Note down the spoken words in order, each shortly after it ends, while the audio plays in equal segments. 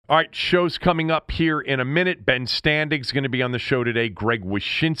All right, show's coming up here in a minute. Ben Standig's going to be on the show today. Greg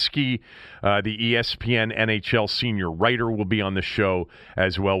Wyshynski, the ESPN NHL senior writer, will be on the show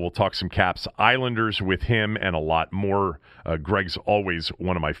as well. We'll talk some Caps Islanders with him and a lot more. Greg's always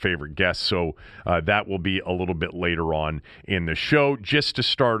one of my favorite guests, so that will be a little bit later on in the show. Just to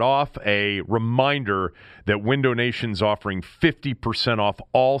start off, a reminder that Window Nation's offering 50% off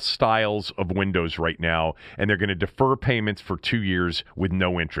all styles of windows right now, and they're going to defer payments for 2 years with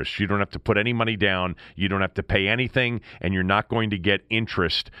no interest. You don't have to put any money down, you don't have to pay anything, and you're not going to get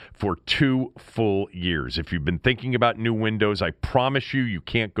interest for 2 full years. If you've been thinking about new windows, I promise you, you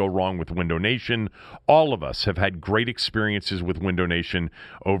can't go wrong with Window Nation. All of us have had great experiences with Window Nation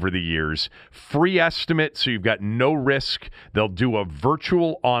over the years. Free estimate, so you've got no risk. They'll do a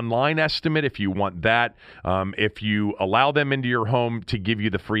virtual online estimate if you want that. If you allow them into your home to give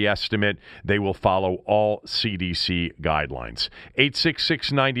you the free estimate, they will follow all CDC guidelines.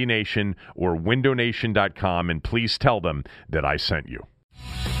 866-90-NATION or windownation.com, and please tell them that I sent you.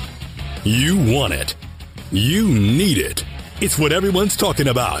 You want it. You need it. It's what everyone's talking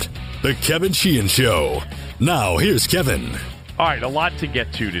about. The Kevin Sheehan Show. Now, here's Kevin. All right, a lot to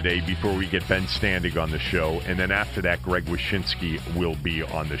get to today before we get Ben Standig on the show, and then after that, Greg Wyshynski will be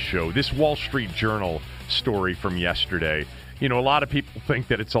on the show. This Wall Street Journal story from yesterday, you know, a lot of people think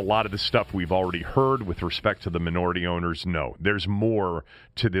that it's a lot of the stuff we've already heard with respect to the minority owners. No, there's more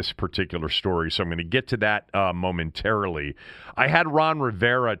to this particular story, so I'm going to get to that momentarily. I had Ron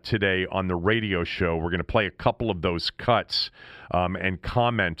Rivera today on the radio show. We're going to play a couple of those cuts and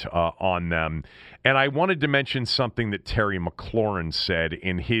comment on them. And I wanted to mention something that Terry McLaurin said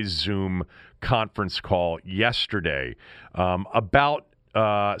in his Zoom conference call yesterday about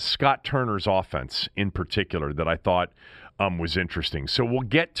Scott Turner's offense in particular that I thought was interesting. So we'll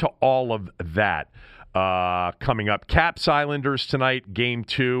get to all of that coming up. Caps Islanders tonight, Game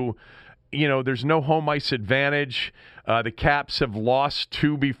 2. You know, there's no home ice advantage. The Caps have lost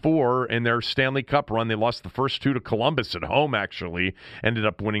 2 before in their Stanley Cup run. They lost the first 2 to Columbus at home, actually. Ended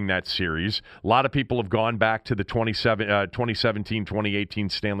up winning that series. A lot of people have gone back to the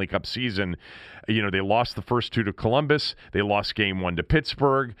 2017-2018 Stanley Cup season. You know, they lost the first 2 to Columbus. They lost Game 1 to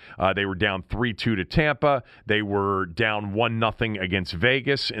Pittsburgh. They were down 3-2 to Tampa. They were down 1-0 against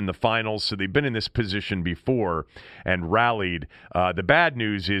Vegas in the finals. So they've been in this position before and rallied. The bad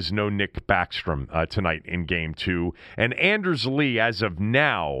news is no Nick Backstrom tonight in Game 2. And Anders Lee, as of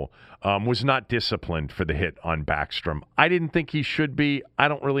now, was not disciplined for the hit on Backstrom. I didn't think he should be. I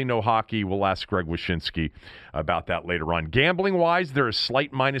don't really know hockey. We'll ask Greg Wyshynski about that later on. Gambling-wise, they're a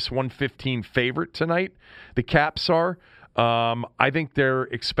slight -115 favorite tonight. The Caps are. I think they're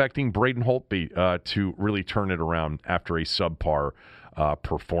expecting Braden Holtby to really turn it around after a subpar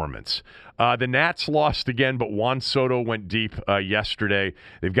performance. The Nats lost again, but Juan Soto went deep yesterday.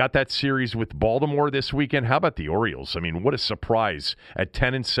 They've got that series with Baltimore this weekend. How about the Orioles? I mean, what a surprise. At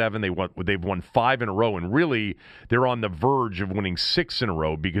 10-7, they've won 5 in a row, and really they're on the verge of winning 6 in a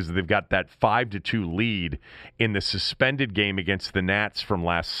row because they've got that 5-2 lead in the suspended game against the Nats from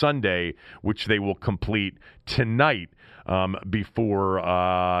last Sunday, which they will complete tonight before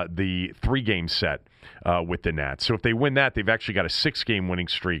the 3-game set with the Nats. So if they win that, they've actually got a 6-game winning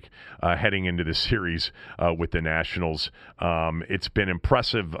streak heading into the series with the Nationals. It's been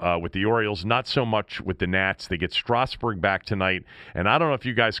impressive with the Orioles, not so much with the Nats. They get Strasburg back tonight, and I don't know if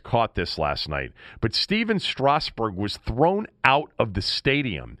you guys caught this last night, but Steven Strasburg was thrown out of the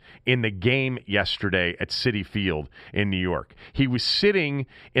stadium in the game yesterday at Citi Field in New York. He was sitting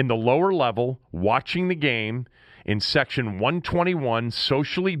in the lower level watching the game in section 121,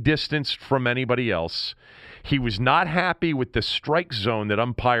 socially distanced from anybody else. He was not happy with the strike zone that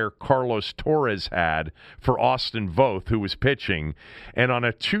umpire Carlos Torres had for Austin Voth, who was pitching. And on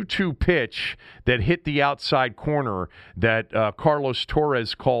a 2-2 pitch that hit the outside corner that Carlos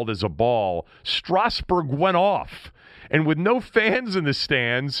Torres called as a ball, Strasburg went off. And with no fans in the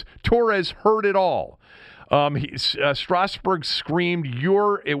stands, Torres heard it all. Strasburg screamed,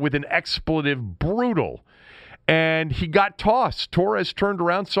 "You're," with an expletive, brutal. And he got tossed. Torres turned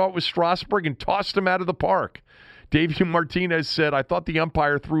around, saw it was Strasburg, and tossed him out of the park. Davey Martinez said, "I thought the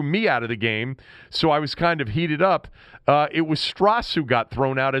umpire threw me out of the game, so I was kind of heated up." It was Strass who got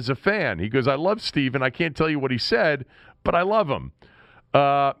thrown out as a fan. He goes, "I love Steven. I can't tell you what he said, but I love him."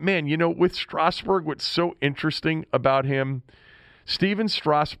 Man, you know, with Strasburg, what's so interesting about him, Steven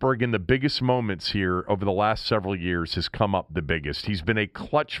Strasburg in the biggest moments here over the last several years has come up the biggest. He's been a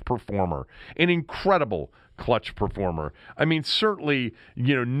clutch performer, an incredible clutch performer. I mean, certainly,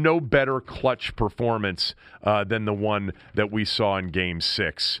 you know, no better clutch performance than the one that we saw in Game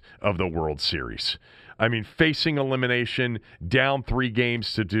 6 of the World Series. I mean, facing elimination, down 3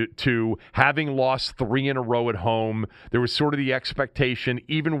 games to 2, having lost 3 in a row at home. There was sort of the expectation,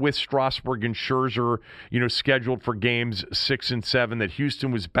 even with Strasburg and Scherzer, scheduled for games 6 and 7, that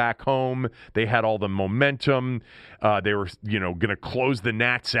Houston was back home. They had all the momentum. They were, going to close the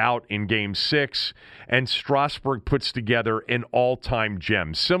Nats out in game 6. And Strasburg puts together an all-time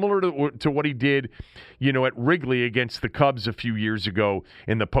gem, similar to what he did, at Wrigley against the Cubs a few years ago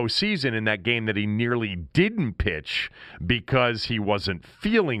in the postseason, in that game that he nearly didn't pitch because he wasn't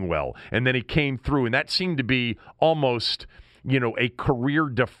feeling well. And then he came through, and that seemed to be almost a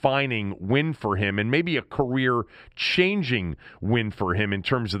career-defining win for him, and maybe a career-changing win for him in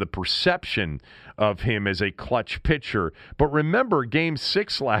terms of the perception of him as a clutch pitcher. But remember, Game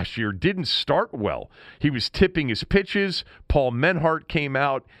 6 last year didn't start well. He was tipping his pitches. Paul Menhart came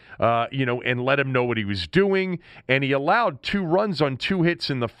out, and let him know what he was doing, and he allowed 2 runs on 2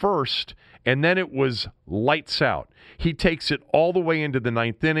 hits in the first, and then it was lights out. He takes it all the way into the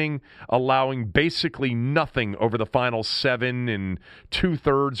 9th inning, allowing basically nothing over the final 7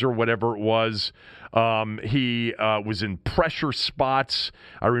 2/3 or whatever it was. He was in pressure spots.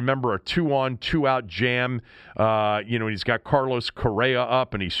 I remember a 2-on, 2-out jam. He's got Carlos Correa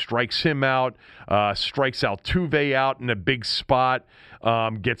up, and he strikes him out, strikes Altuve out in a big spot,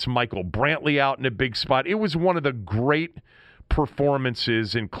 gets Michael Brantley out in a big spot. It was one of the great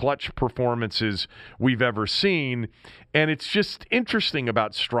performances and clutch performances we've ever seen. And it's just interesting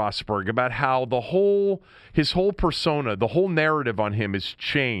about Strasburg, about how his whole persona, the whole narrative on him has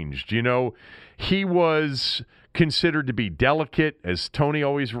changed. He was considered to be delicate, as Tony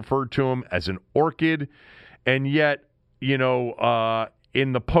always referred to him, as an orchid. And yet, in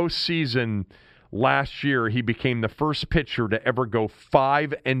the postseason last year, he became the first pitcher to ever go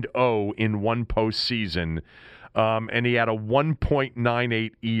 5-0 in one postseason. And he had a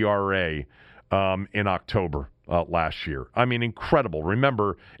 1.98 ERA in October last year. I mean, incredible.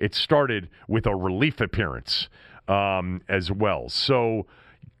 Remember, it started with a relief appearance as well. So,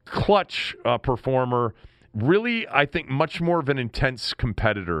 clutch performer. Really, I think much more of an intense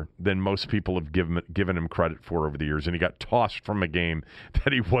competitor than most people have given him credit for over the years. And he got tossed from a game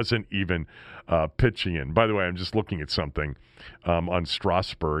that he wasn't even pitching in. By the way, I'm just looking at something on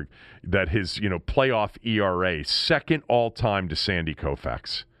Strasburg, that his playoff ERA, second all-time to Sandy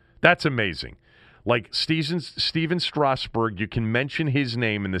Koufax. That's amazing. Like Steven Strasburg, you can mention his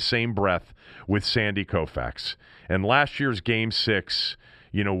name in the same breath with Sandy Koufax. And last year's Game 6,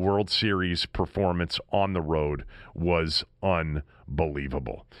 World Series performance on the road was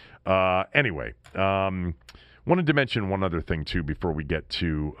unbelievable. Anyway, wanted to mention one other thing, too, before we get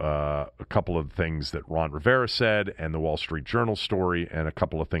to a couple of things that Ron Rivera said and the Wall Street Journal story, and a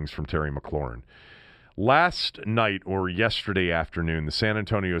couple of things from Terry McLaurin. Last night, or yesterday afternoon, the San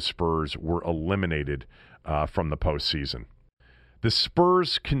Antonio Spurs were eliminated from the postseason. The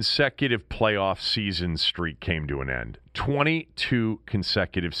Spurs' consecutive playoff season streak came to an end. 22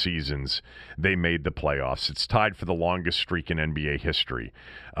 consecutive seasons they made the playoffs. It's tied for the longest streak in NBA history.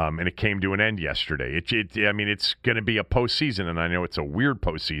 And it came to an end yesterday. It's going to be a postseason, and I know it's a weird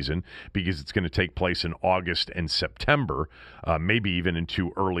postseason because it's going to take place in August and September, maybe even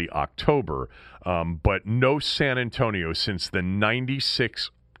into early October. But no San Antonio since the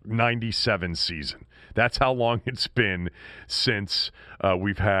 96-97 season. That's how long it's been since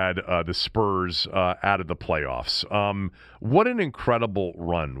we've had the Spurs out of the playoffs. What an incredible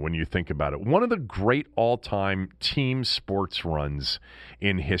run when you think about it. One of the great all-time team sports runs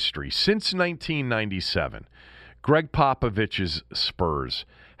in history. Since 1997, Greg Popovich's Spurs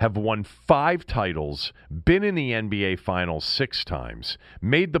have won 5 titles, been in the NBA Finals 6 times,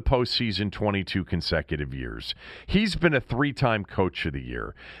 made the postseason 22 consecutive years. He's been a 3-time Coach of the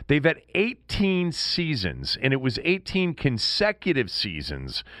Year. They've had 18 seasons, and it was 18 consecutive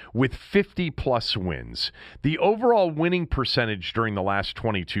seasons with 50-plus wins. The overall winning percentage during the last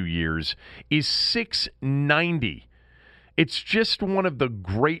 22 years is .690. It's just one of the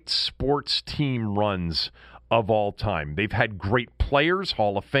great sports team runs of all time. They've had great players,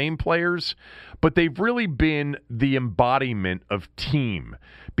 Hall of Fame players, but they've really been the embodiment of team,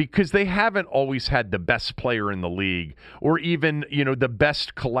 because they haven't always had the best player in the league or even, the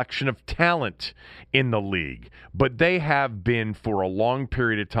best collection of talent in the league. But they have been, for a long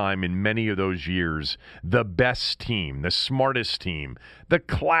period of time in many of those years, the best team, the smartest team, the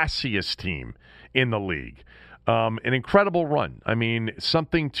classiest team in the league. An incredible run. I mean,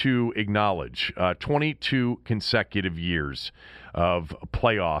 something to acknowledge. 22 consecutive years of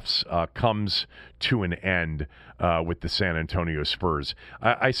playoffs comes to an end with the San Antonio Spurs.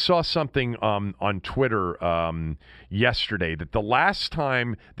 I saw something on Twitter yesterday that the last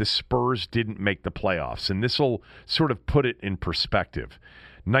time the Spurs didn't make the playoffs, and this will sort of put it in perspective,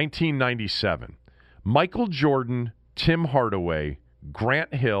 1997. Michael Jordan, Tim Hardaway,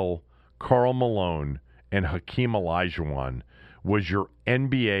 Grant Hill, Karl Malone, and Hakeem Olajuwon was your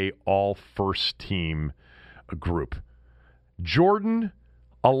NBA all-first team group. Jordan,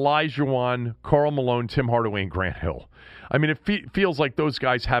 Olajuwon, Karl Malone, Tim Hardaway, and Grant Hill. I mean, it feels like those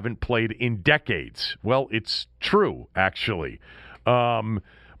guys haven't played in decades. Well, it's true, actually.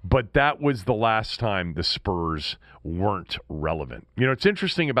 But that was the last time the Spurs weren't relevant. You know, it's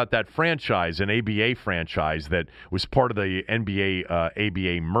interesting about that franchise, an ABA franchise that was part of the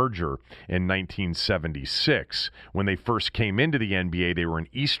NBA-ABA merger in 1976. When they first came into the NBA, they were an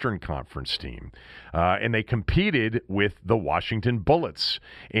Eastern Conference team. And they competed with the Washington Bullets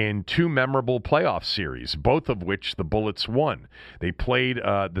in two memorable playoff series, both of which the Bullets won. They played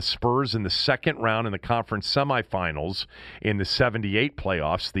the Spurs in the second round in the conference semifinals in the 78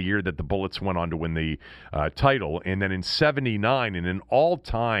 playoffs, the year that the Bullets went on to win the title. And then in 79, in an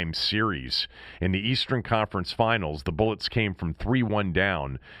all-time series in the Eastern Conference Finals, the Bullets came from 3-1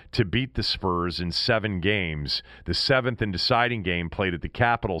 down to beat the Spurs in 7 games. The seventh and deciding game played at the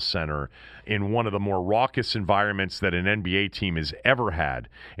Capitol Center in one of the more raucous environments that an NBA team has ever had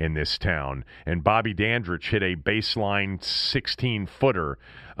in this town. And Bobby Dandridge hit a baseline 16-footer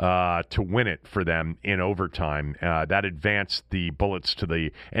to win it for them in overtime. That advanced the Bullets to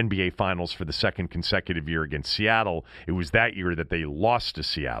the NBA Finals for the second consecutive year against Seattle. It was that year that they lost to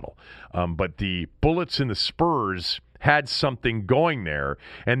Seattle. But the Bullets and the Spurs had something going there,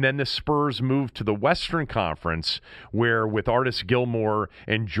 and then the Spurs moved to the Western Conference, where with Artis Gilmore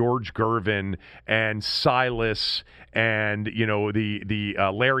and George Gervin and Silas and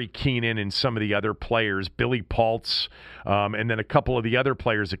the Larry Keenan and some of the other players, Billy Paltz, and then a couple of the other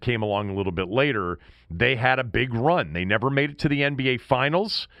players that came along a little bit later, they had a big run. They never made it to the NBA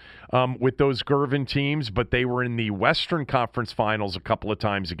Finals with those Gervin teams, but they were in the Western Conference Finals a couple of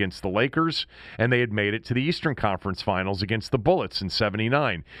times against the Lakers, and they had made it to the Eastern Conference Finals against the Bullets in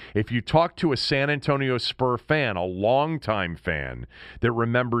 79. If you talk to a San Antonio Spur fan, a longtime fan that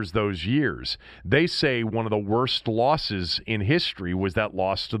remembers those years, they say one of the worst losses in history was that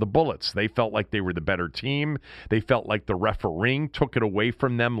loss to the Bullets. They felt like they were the better team. They felt like the refereeing took it away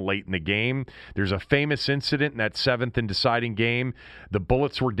from them late in the game. There's a famous incident in that seventh and deciding game. The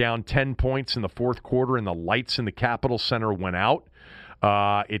Bullets were down 10 points in the fourth quarter, and the lights in the Capitol Center went out.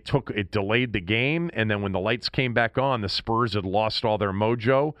 It delayed the game, and then when the lights came back on, the Spurs had lost all their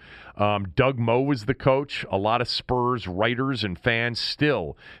mojo. Doug Moe was the coach. A lot of Spurs writers and fans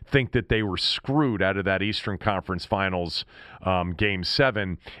still think that they were screwed out of that Eastern Conference Finals Game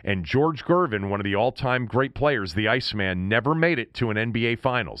 7. And George Gervin, one of the all-time great players, the Iceman, never made it to an NBA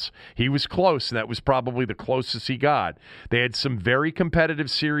Finals. He was close, and that was probably the closest he got. They had some very competitive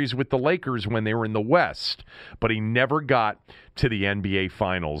series with the Lakers when they were in the West, but he never got to the NBA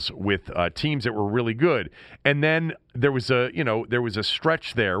Finals with teams that were really good. And then there was a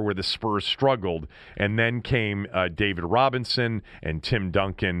stretch there where the Spurs struggled, and then came David Robinson and Tim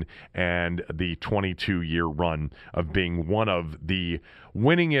Duncan and the 22-year run of being one of the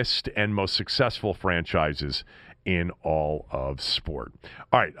winningest and most successful franchises in all of sport.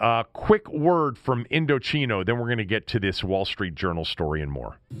 All right, quick word from Indochino, then we're going to get to this Wall Street Journal story and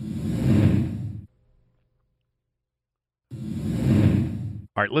more.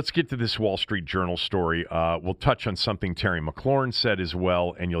 All right, let's get to this Wall Street Journal story. We'll touch on something Terry McLaurin said as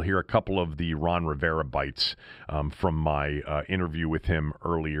well, and you'll hear a couple of the Ron Rivera bites from my interview with him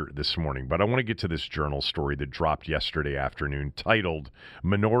earlier this morning. But I want to get to this Journal story that dropped yesterday afternoon titled,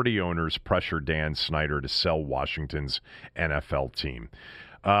 Minority Owners Pressure Dan Snyder to Sell Washington's NFL Team.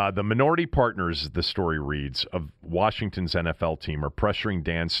 The minority partners, the story reads, of Washington's NFL team are pressuring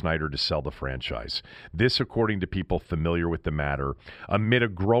Dan Snyder to sell the franchise. This, according to people familiar with the matter, amid a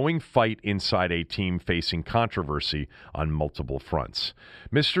growing fight inside a team facing controversy on multiple fronts.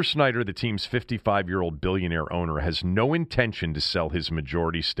 Mr. Snyder, the team's 55-year-old billionaire owner, has no intention to sell his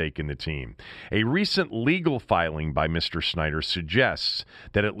majority stake in the team. A recent legal filing by Mr. Snyder suggests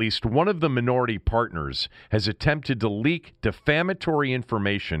that at least one of the minority partners has attempted to leak defamatory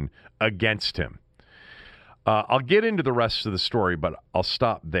information against him. I'll get into the rest of the story, but I'll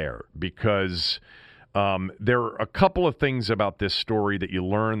stop there because there are a couple of things about this story that you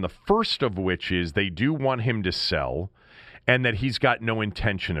learn. The first of which is they do want him to sell, and that he's got no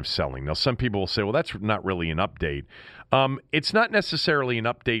intention of selling. Now, some people will say, well, that's not really an update. It's not necessarily an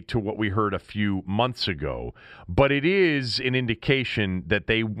update to what we heard a few months ago, but it is an indication that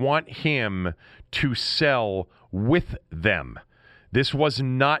they want him to sell with them. This was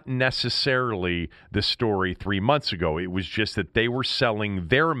not necessarily the story 3 months ago. It was just that they were selling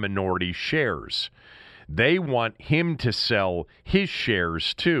their minority shares. They want him to sell his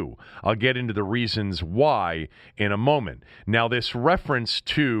shares too. I'll get into the reasons why in a moment. Now, this reference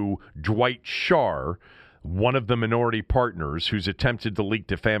to Dwight Schar, one of the minority partners who's attempted to leak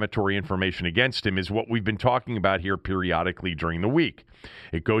defamatory information against him, is what we've been talking about here periodically during the week.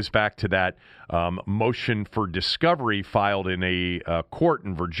 It goes back to that motion for discovery filed in a court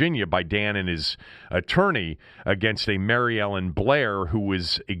in Virginia by Dan and his attorney against a Mary Ellen Blair, who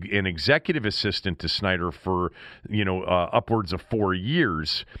was an executive assistant to Snyder for upwards of 4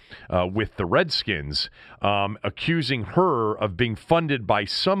 years with the Redskins, accusing her of being funded by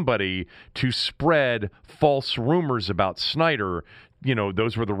somebody to spread false rumors about Snyder.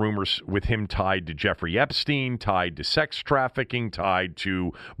 Those were the rumors with him tied to Jeffrey Epstein, tied to sex trafficking, tied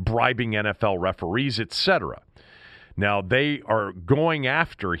to bribing NFL referees, etc. Now, they are going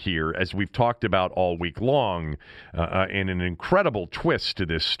after here, as we've talked about all week long, in an incredible twist to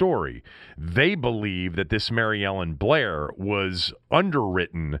this story. They believe that this Mary Ellen Blair was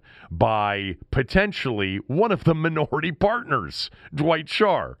underwritten by potentially one of the minority partners, Dwight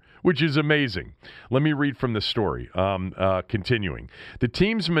Schar, which is amazing. Let me read from the story. Continuing. The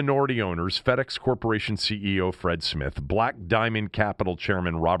team's minority owners, FedEx Corporation CEO Fred Smith, Black Diamond Capital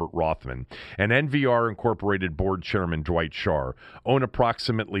Chairman Robert Rothman, and NVR Incorporated Board Chairman Dwight Schar, own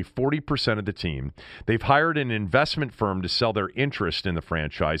approximately 40% of the team. They've hired an investment firm to sell their interest in the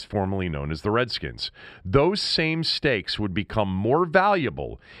franchise, formerly known as the Redskins. Those same stakes would become more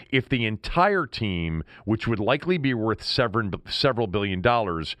valuable if the entire team, which would likely be worth several billion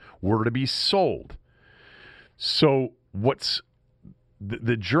dollars, were to be sold. So what's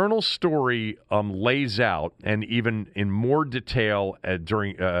the Journal story lays out, and even in more detail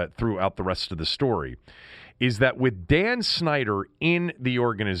throughout the rest of the story, is that with Dan Snyder in the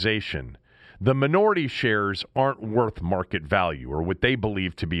organization, the minority shares aren't worth market value, or what they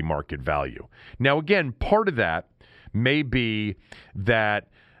believe to be market value. Now, again, part of that may be that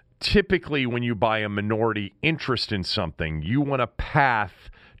typically when you buy a minority interest in something, you want a path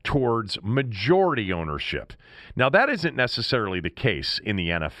towards majority ownership. Now, that isn't necessarily the case in the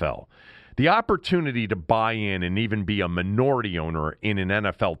NFL. The opportunity to buy in and even be a minority owner in an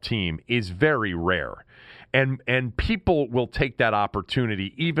NFL team is very rare. And people will take that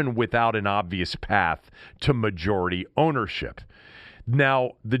opportunity even without an obvious path to majority ownership.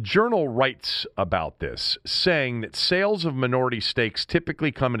 Now, the Journal writes about this, saying that sales of minority stakes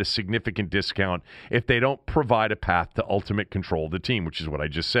typically come at a significant discount if they don't provide a path to ultimate control of the team, which is what I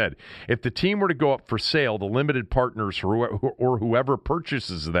just said. If the team were to go up for sale, the limited partners or whoever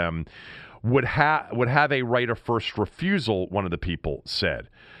purchases them would have a right of first refusal, one of the people said.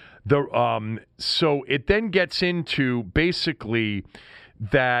 So it then gets into basically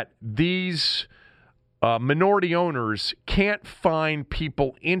that these minority owners can't find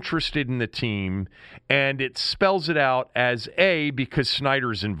people interested in the team, and it spells it out as A, because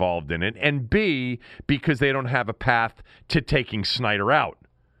Snyder's involved in it, and B, because they don't have a path to taking Snyder out.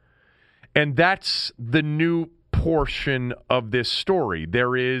 And that's the new portion of this story.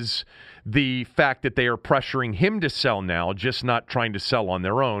 There is the fact that they are pressuring him to sell now, just not trying to sell on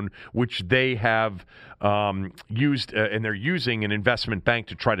their own, which they have used, and they're using an investment bank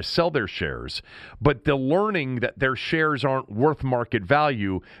to try to sell their shares. But the learning that their shares aren't worth market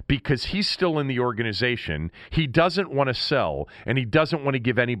value because he's still in the organization, he doesn't want to sell, and he doesn't want to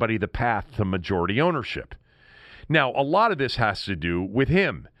give anybody the path to majority ownership. Now, a lot of this has to do with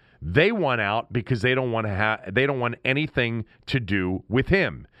him. They want out because they don't want anything to do with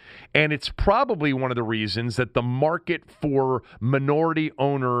him. And it's probably one of the reasons that the market for minority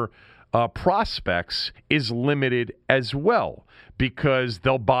owner prospects is limited as well, because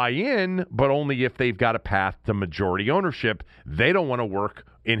they'll buy in, but only if they've got a path to majority ownership. They don't want to work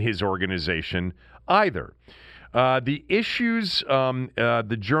in his organization either. The issues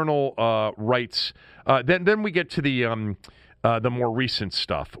the Journal writes, then we get to the more recent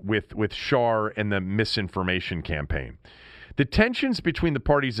stuff with Schar and the misinformation campaign. The tensions between the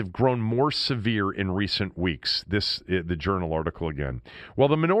parties have grown more severe in recent weeks. The Journal article again. While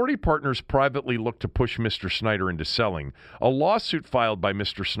the minority partners privately look to push Mr. Snyder into selling, a lawsuit filed by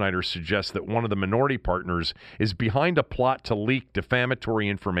Mr. Snyder suggests that one of the minority partners is behind a plot to leak defamatory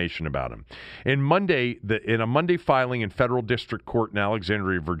information about him. In a Monday filing in federal district court in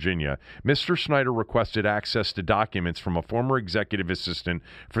Alexandria, Virginia, Mr. Snyder requested access to documents from a former executive assistant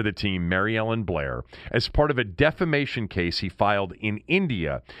for the team, Mary Ellen Blair, as part of a defamation case he filed in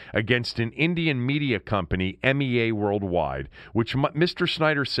India against an Indian media company, MEA Worldwide, which Mr.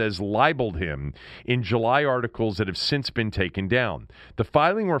 Snyder says libeled him in July articles that have since been taken down. The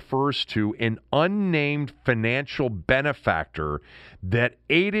filing refers to an unnamed financial benefactor that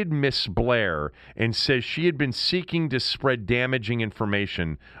aided Miss Blair and says she had been seeking to spread damaging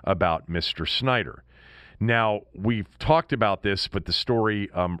information about Mr. Snyder. Now, we've talked about this, but the story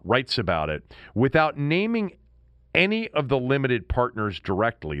writes about it. Without naming any of the limited partners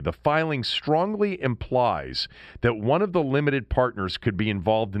directly, the filing strongly implies that one of the limited partners could be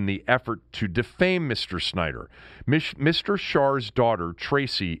involved in the effort to defame Mr. Snyder. Mr. Shah's daughter,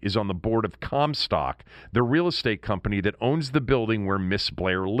 Tracy, is on the board of Comstock, the real estate company that owns the building where Miss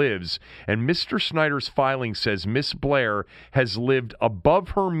Blair lives, and Mr. Snyder's filing says Miss Blair has lived above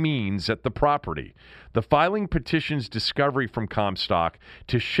her means at the property. The filing petitions discovery from Comstock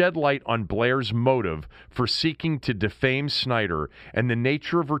to shed light on Blair's motive for seeking to defame Snyder and the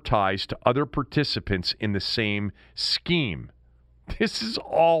nature of her ties to other participants in the same scheme. This is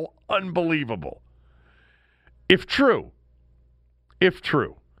all unbelievable. If true.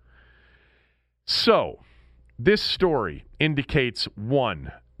 So, this story indicates,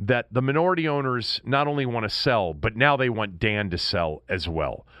 one, that the minority owners not only want to sell, but now they want Dan to sell as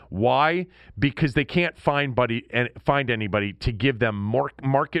well. Why? Because they can't find anybody to give them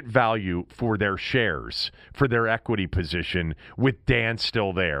market value for their shares, for their equity position, with Dan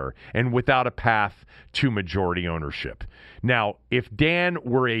still there and without a path to majority ownership. Now, if Dan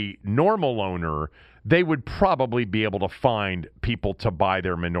were a normal owner, they would probably be able to find people to buy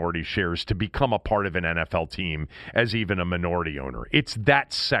their minority shares to become a part of an NFL team as even a minority owner. It's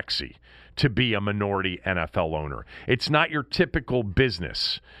that sexy to be a minority NFL owner. It's not your typical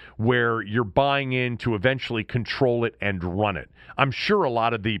business where you're buying in to eventually control it and run it. I'm sure a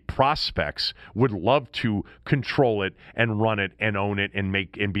lot of the prospects would love to control it and run it and own it and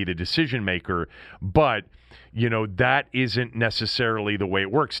be the decision maker, but that isn't necessarily the way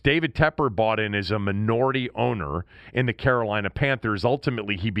it works. David Tepper bought in as a minority owner in the Carolina Panthers.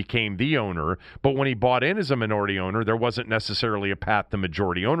 Ultimately, he became the owner. But when he bought in as a minority owner, there wasn't necessarily a path to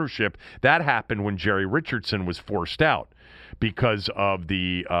majority ownership. That happened when Jerry Richardson was forced out because of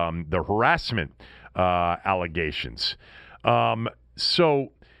the harassment allegations.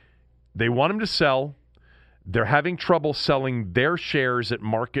 So they want him to sell. They're having trouble selling their shares at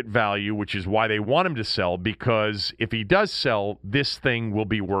market value, which is why they want him to sell, because if he does sell, this thing will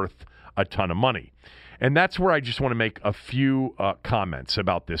be worth a ton of money. And that's where I just want to make a few comments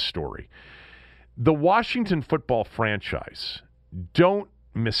about this story. The Washington football franchise, don't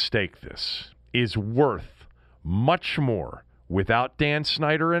mistake this, is worth much more without Dan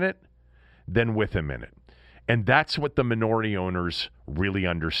Snyder in it than with him in it. And that's what the minority owners really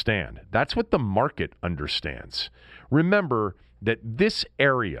understand. That's what the market understands. Remember that this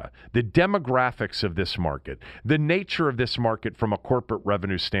area, the demographics of this market, the nature of this market from a corporate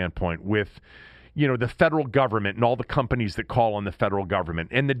revenue standpoint with, the federal government and all the companies that call on the federal government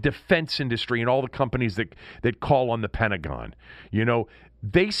and the defense industry and all the companies that call on the Pentagon,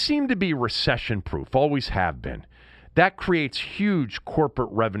 they seem to be recession-proof, always have been. That creates huge corporate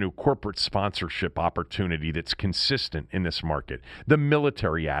revenue, corporate sponsorship opportunity that's consistent in this market. The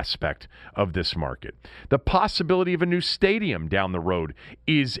military aspect of this market. The possibility of a new stadium down the road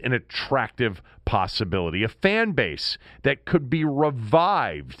is an attractive possibility. A fan base that could be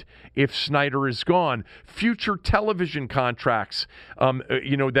revived if Snyder is gone. Future television contracts,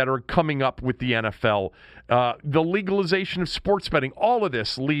 that are coming up with the NFL. The legalization of sports betting. All of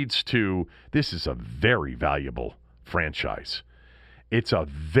this leads to, this is a very valuable franchise. It's a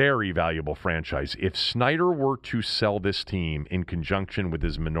very valuable franchise. If Snyder were to sell this team in conjunction with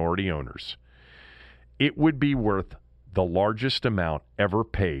his minority owners, it would be worth the largest amount ever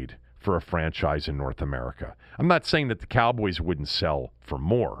paid for a franchise in North America. I'm not saying that the Cowboys wouldn't sell for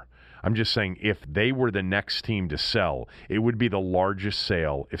more. I'm just saying if they were the next team to sell, it would be the largest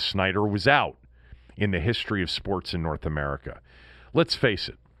sale if Snyder was out in the history of sports in North America. Let's face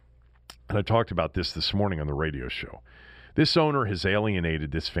it. And I talked about this morning on the radio show. This owner has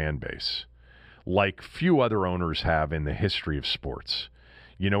alienated this fan base like few other owners have in the history of sports.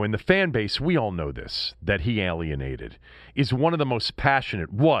 in the fan base, we all know this, that he alienated, was one of the most passionate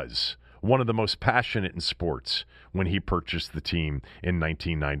in sports when he purchased the team in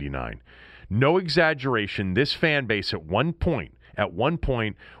 1999. No exaggeration, this fan base at one point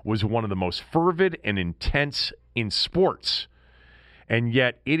was one of the most fervid and intense in sports. And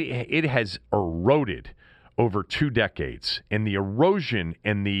yet it has eroded over 2 decades. And the erosion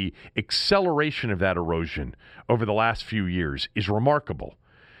and the acceleration of that erosion over the last few years is remarkable.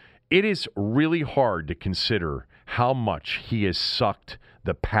 It is really hard to consider how much he has sucked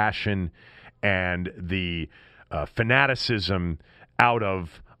the passion and the fanaticism out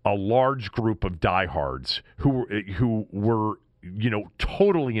of a large group of diehards who were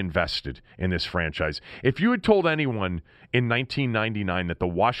totally invested in this franchise. If you had told anyone in 1999 that the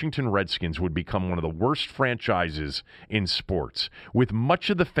Washington Redskins would become one of the worst franchises in sports, with much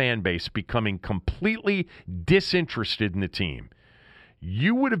of the fan base becoming completely disinterested in the team,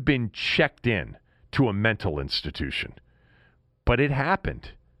 you would have been checked in to a mental institution. But it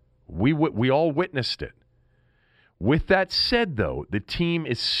happened. We all witnessed it. With that said, though, the team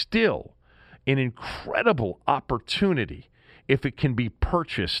is still an incredible opportunity if it can be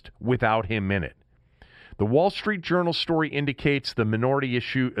purchased without him in it. The Wall Street Journal story indicates the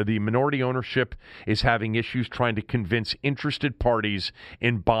minority ownership is having issues trying to convince interested parties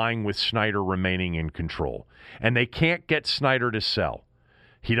in buying with Snyder remaining in control. And they can't get Snyder to sell.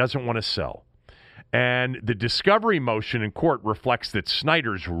 He doesn't want to sell. And the discovery motion in court reflects that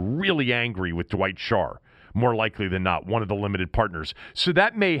Snyder's really angry with Dwight Schrute, more likely than not, one of the limited partners. So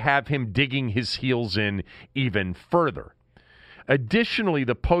that may have him digging his heels in even further. Additionally,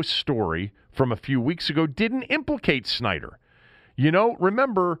 the Post story from a few weeks ago didn't implicate Snyder.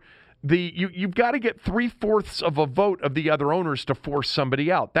 Remember, you've got to get 3/4 of a vote of the other owners to force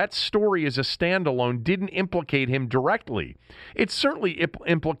somebody out. That story as a standalone didn't implicate him directly. It certainly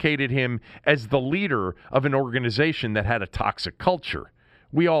implicated him as the leader of an organization that had a toxic culture.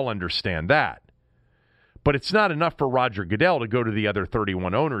 We all understand that. But it's not enough for Roger Goodell to go to the other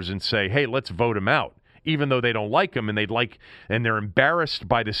 31 owners and say, hey, let's vote him out, even though they don't like him and they're embarrassed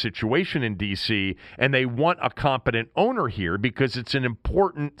by the situation in D.C. and they want a competent owner here because it's an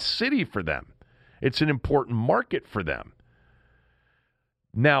important city for them. It's an important market for them.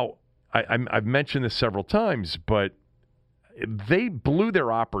 Now, I've mentioned this several times, but they blew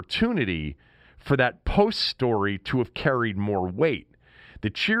their opportunity for that Post story to have carried more weight. The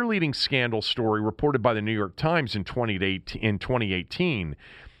cheerleading scandal story reported by the New York Times in 2018,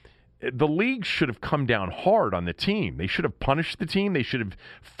 the league should have come down hard on the team. They should have punished the team. They should have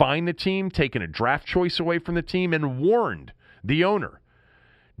fined the team, taken a draft choice away from the team, and warned the owner,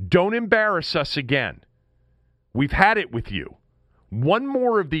 don't embarrass us again. We've had it with you. One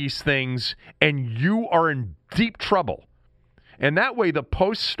more of these things, and you are in deep trouble. And that way, the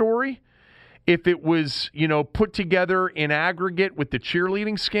Post story, if it was, put together in aggregate with the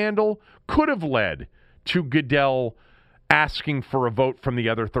cheerleading scandal, could have led to Goodell asking for a vote from the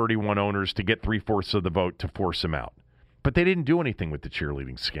other 31 owners to get 3/4 of the vote to force him out. But they didn't do anything with the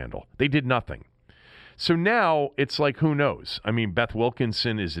cheerleading scandal. They did nothing. So now it's like, who knows? I mean, Beth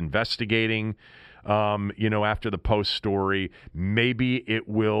Wilkinson is investigating, after the Post story. Maybe it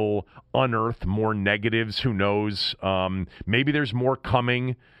will unearth more negatives. Who knows? Maybe there's more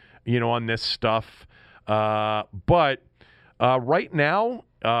coming, on this stuff. But right now,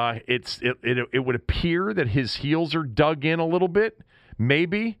 it would appear that his heels are dug in a little bit,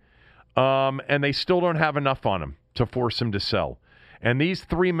 maybe, and they still don't have enough on him to force him to sell. And these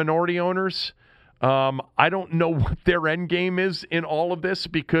 3 minority owners, I don't know what their end game is in all of this,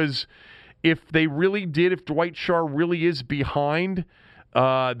 because if Dwight Schrute really is behind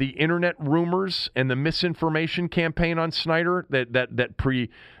the internet rumors and the misinformation campaign on Snyder that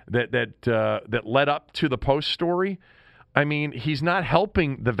led up to the Post story, I mean, he's not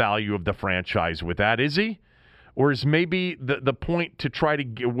helping the value of the franchise with that, is he? Or is maybe the point to try to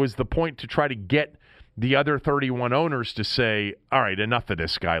get the other 31 owners to say, all right, enough of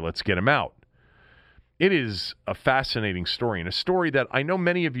this guy, let's get him out? It is a fascinating story, and a story that I know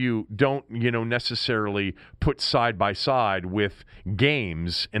many of you don't, necessarily put side by side with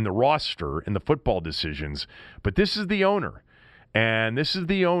games and the roster and the football decisions. But this is the owner, and this is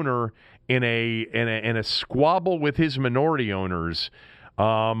the owner in a squabble with his minority owners,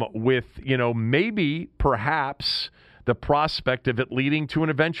 with maybe perhaps the prospect of it leading to an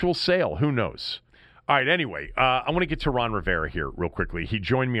eventual sale. Who knows? All right, anyway, I want to get to Ron Rivera here real quickly. He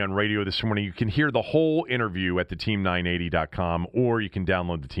joined me on radio this morning. You can hear the whole interview at theteam980.com, or you can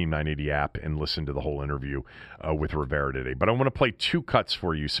download the Team 980 app and listen to the whole interview with Rivera today. But I want to play 2 cuts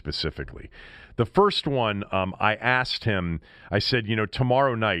for you specifically. The first one, I asked him, I said,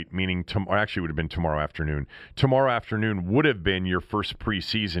 tomorrow night, meaning actually it would have been tomorrow afternoon. Tomorrow afternoon would have been your first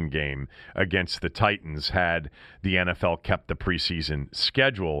preseason game against the Titans had the NFL kept the preseason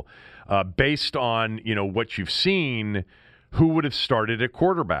schedule. Based on, what you've seen, who would have started at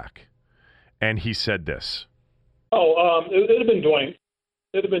quarterback? And he said this. It would have been Dwayne.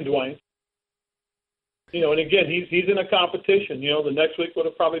 It'd have been Dwayne. And again, he's in a competition. The next week would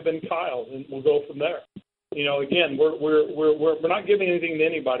have probably been Kyle, and we'll go from there. Again, we're not giving anything to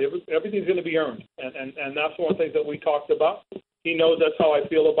anybody. Everything's going to be earned, and that's one of the things that we talked about. He knows that's how I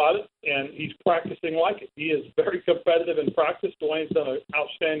feel about it, and he's practicing like it. He is very competitive in practice. Dwayne's done an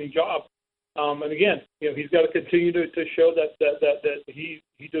outstanding job, and again, he's got to continue to show that he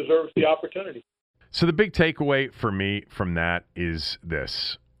deserves the opportunity. So the big takeaway for me from that is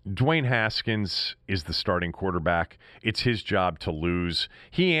this. Dwayne Haskins is the starting quarterback. It's his job to lose.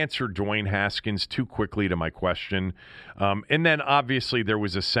 He answered Dwayne Haskins too quickly to my question. And then obviously there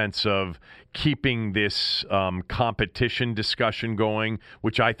was a sense of keeping this competition discussion going,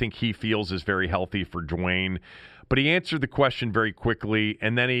 which I think he feels is very healthy for Dwayne. But he answered the question very quickly,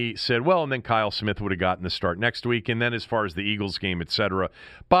 and then he said, well, and then Kyle Smith would have gotten the start next week, and then as far as the Eagles game, et cetera.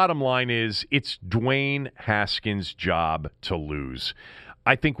 Bottom line is, it's Dwayne Haskins' job to lose.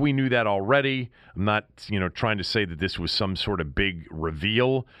 I think we knew that already. I'm not, trying to say that this was some sort of big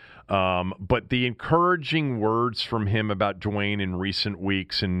reveal. But the encouraging words from him about Dwayne in recent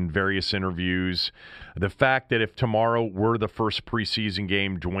weeks in various interviews, the fact that if tomorrow were the first preseason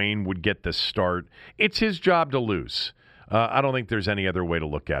game, Dwayne would get the start, it's his job to lose. I don't think there's any other way to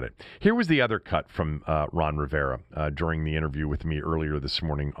look at it. Here was the other cut from Ron Rivera during the interview with me earlier this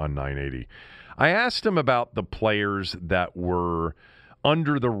morning on 980. I asked him about the players that were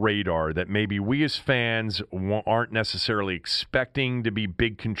under the radar that maybe we as fans aren't necessarily expecting to be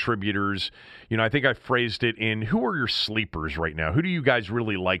big contributors. I think I phrased it in, who are your sleepers right now? Who do you guys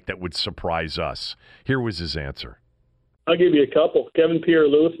really like that would surprise us? Here was his answer. I'll give you a couple. Kevin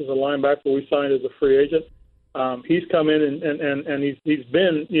Pierre-Louis is a linebacker we signed as a free agent. He's come in and he's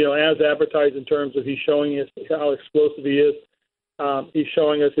been, as advertised in terms of he's showing us how explosive he is. He's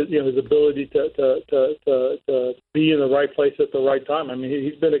showing us his ability to be in the right place at the right time. I mean,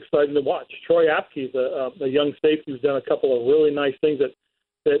 he's been exciting to watch. Troy Apke is a young safety who's done a couple of really nice things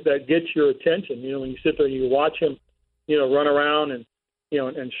that gets your attention. When you sit there and you watch him, run around and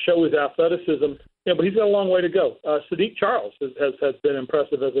show his athleticism. But he's got a long way to go. Sadiq Charles has been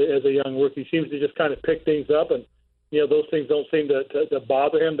impressive as a young rookie. He seems to just kind of pick things up, and those things don't seem to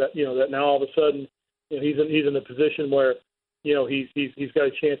bother him. That now all of a sudden he's in a position where he's got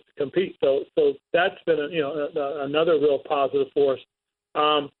a chance to compete. So that's been another real positive for us.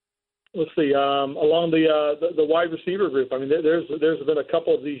 Let's see. Along the wide receiver group, I mean, there's been a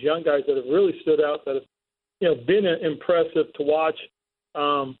couple of these young guys that have really stood out that have been impressive to watch.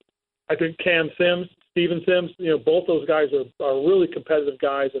 I think Cam Sims, Steven Sims, both those guys are really competitive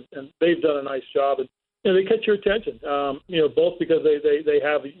guys, and they've done a nice job. And they catch your attention. Both because they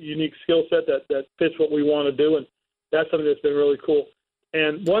have a unique skill set that fits what we want to do, and that's something that's been really cool.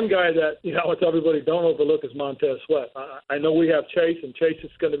 And one guy that, I tell everybody don't overlook is Montez Sweat. I know we have Chase, and Chase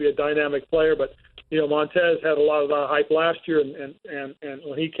is going to be a dynamic player, but, Montez had a lot of hype last year, and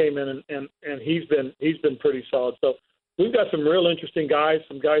when he came in, and he's been pretty solid. So we've got some real interesting guys,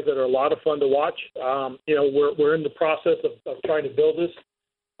 some guys that are a lot of fun to watch. We're in the process of trying to build this,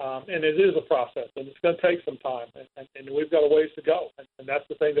 and it is a process, and it's going to take some time, and we've got a ways to go. And that's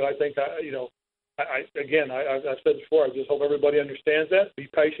the thing that I think, I've said before, I just hope everybody understands that. Be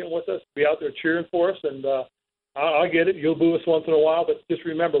patient with us. Be out there cheering for us. And I get it. You'll boo us once in a while, but just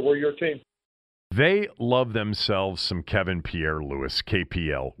remember, we're your team. They love themselves some Kevin Pierre-Louis,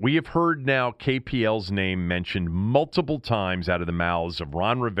 KPL. We have heard now KPL's name mentioned multiple times out of the mouths of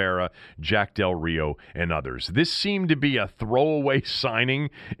Ron Rivera, Jack Del Rio, and others. This seemed to be a throwaway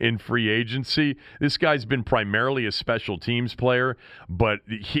signing in free agency. This guy's been primarily a special teams player, but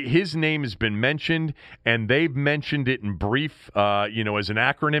his name has been mentioned, and they've mentioned it in brief, as an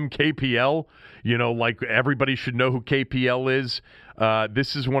acronym, KPL. Like everybody should know who KPL is.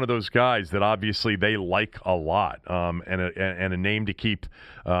 This is one of those guys that obviously they like a lot, and a name to keep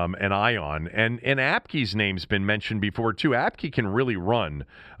an eye on. And Apke's name's been mentioned before, too. Apke can really run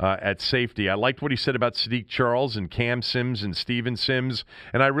at safety. I liked what he said about Sadiq Charles and Cam Sims and Steven Sims,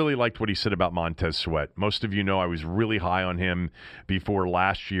 and I really liked what he said about Montez Sweat. Most of you know I was really high on him before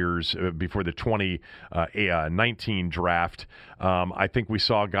before the 2019 draft. I think we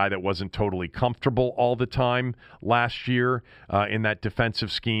saw a guy that wasn't totally comfortable all the time last year in that that defensive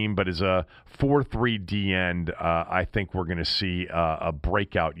scheme, but as a 4-3 D end, I think we're going to see a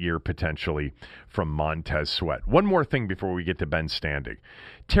breakout year potentially from Montez Sweat. One more thing before we get to Ben Standig.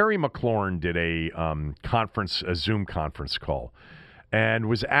 Terry McLaurin did a Zoom conference call, and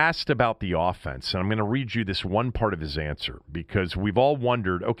was asked about the offense. And I'm going to read you this one part of his answer because we've all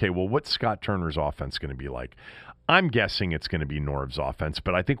wondered, okay, well, what's Scott Turner's offense going to be like? I'm guessing it's going to be Norv's offense,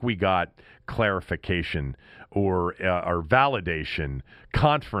 but I think we got clarification or validation,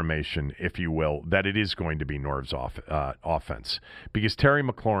 confirmation, if you will, that it is going to be Norv's offense. Because Terry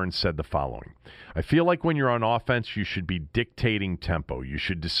McLaurin said the following: I feel like when you're on offense, you should be dictating tempo. You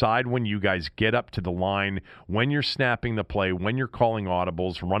should decide when you guys get up to the line, when you're snapping the play, when you're calling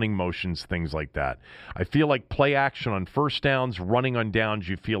audibles, running motions, things like that. I feel like play action on first downs, running on downs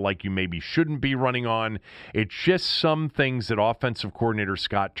you feel like you maybe shouldn't be running on. It's just some things that offensive coordinator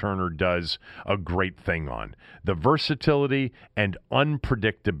Scott Turner does a great thing on. The versatility and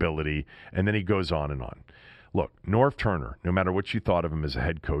unpredictability, and then he goes on and on. Look, Norv Turner, no matter what you thought of him as a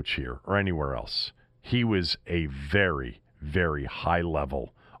head coach here or anywhere else, he was a very, very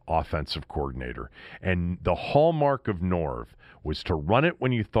high-level offensive coordinator. And the hallmark of Norv was to run it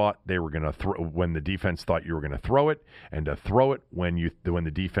when you thought they were going to throw, when the defense thought you were going to throw it, and to throw it when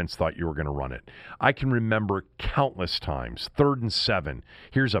the defense thought you were going to run it. I can remember countless times, 3rd and 7,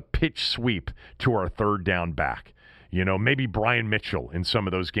 here's a pitch sweep to our third down back. You know, maybe Brian Mitchell in some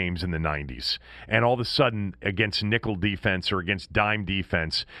of those games in the 90s. And all of a sudden, against nickel defense or against dime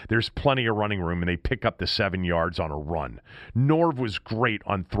defense, there's plenty of running room, and they pick up the 7 yards on a run. Norv was great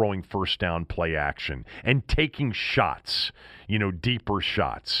on throwing first down play action and taking shots, you know, deeper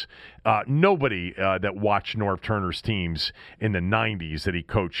shots. Nobody that watched Norv Turner's teams in the 90s that he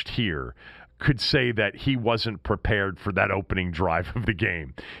coached here could say that he wasn't prepared for that opening drive of the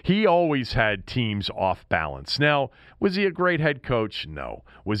game. He always had teams off balance. Now, was he a great head coach? No.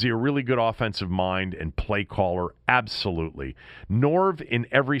 Was he a really good offensive mind and play caller? Absolutely. Norv, in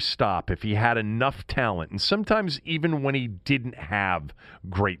every stop, if he had enough talent, and sometimes even when he didn't have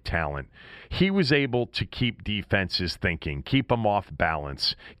great talent, he was able to keep defenses thinking, keep them off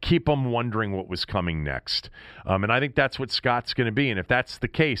balance, keep them wondering what was coming next. And I think that's what Scott's going to be. And if that's the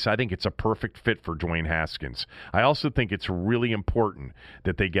case, I think it's a perfect fit for Dwayne Haskins. I also think it's really important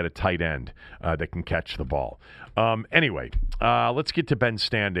that they get a tight end that can catch the ball. Anyway, let's get to Ben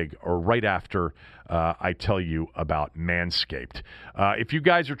Standig, or right after I tell you about Manscaped. If you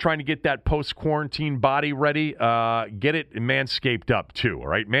guys are trying to get that post-quarantine body ready, get it Manscaped up too, all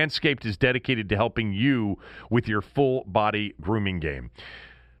right? Manscaped is dedicated to helping you with your full body grooming game.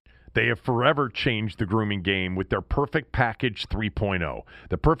 They have forever changed the grooming game with their Perfect Package 3.0.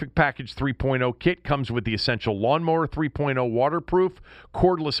 The Perfect Package 3.0 kit comes with the essential Lawnmower 3.0 waterproof,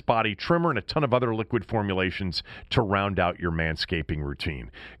 cordless body trimmer, and a ton of other liquid formulations to round out your manscaping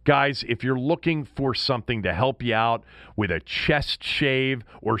routine. Guys, if you're looking for something to help you out with a chest shave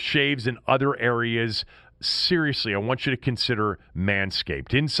or shaves in other areas, seriously, I want you to consider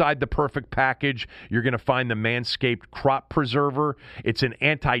Manscaped. Inside the Perfect Package, you're going to find the Manscaped Crop Preserver. It's an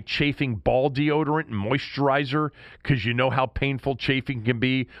anti-chafing ball deodorant and moisturizer, because you know how painful chafing can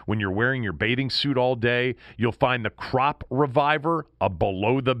be when you're wearing your bathing suit all day. You'll find the Crop Reviver, a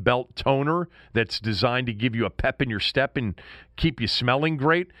below-the-belt toner that's designed to give you a pep in your step and keep you smelling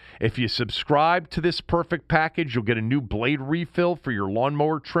great. If you subscribe to this Perfect Package, you'll get a new blade refill for your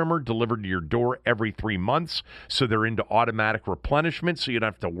lawnmower trimmer delivered to your door every 3 months, so they're into automatic replenishment, so you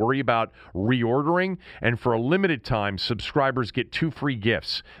don't have to worry about reordering. And for a limited time, subscribers get 2 free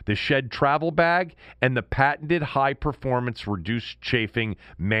gifts: the Shed Travel Bag and the patented high-performance reduced chafing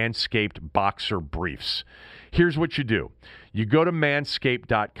Manscaped Boxer Briefs. Here's what you do. You go to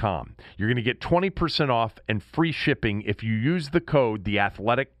manscaped.com. You're going to get 20% off and free shipping if you use the code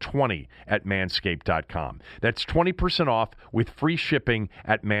TheAthletic20 at manscaped.com. That's 20% off with free shipping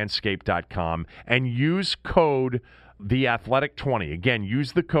at manscaped.com, and use code TheAthletic20. Again,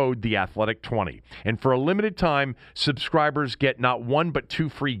 use the code TheAthletic20. And for a limited time, subscribers get not 1 but 2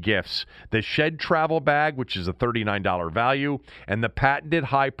 free gifts: the Shed Travel Bag, which is a $39 value, and the patented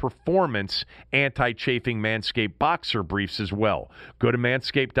high-performance anti-chafing Manscaped Boxer Briefs as well. Go to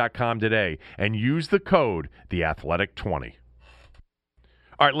manscaped.com today and use the code TheAthletic20.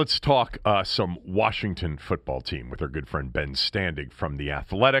 All right, let's talk some Washington football team with our good friend Ben Standig from The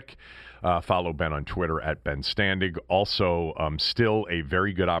Athletic. Follow Ben on Twitter at Ben Standig. Also, still a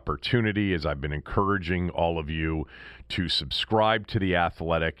very good opportunity, as I've been encouraging all of you to subscribe to The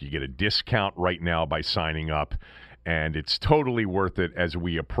Athletic. You get a discount right now by signing up, and it's totally worth it as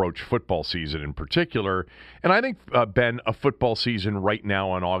we approach football season in particular. And I think, Ben, a football season right now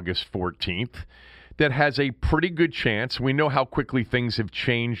on August 14th, that has a pretty good chance. We know how quickly things have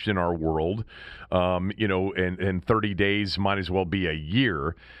changed in our world. And 30 days might as well be a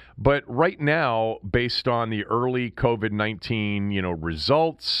year. But right now, based on the early COVID-19,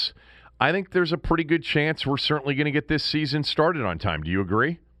 results, I think there's a pretty good chance we're certainly going to get this season started on time. Do you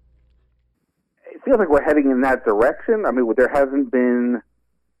agree? It feels like we're heading in that direction. I mean, there hasn't been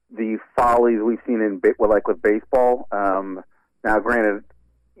the follies we've seen with baseball. Now, granted,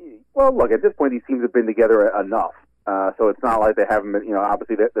 well, look, at this point, these teams have been together enough. So it's not like they haven't been,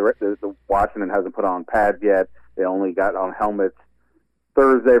 obviously the Washington hasn't put on pads yet. They only got on helmets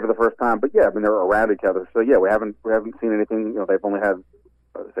Thursday for the first time. But yeah, I mean, they're around each other. So yeah, we haven't seen anything. They've only had,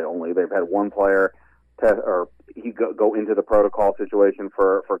 they've had one player test or he go into the protocol situation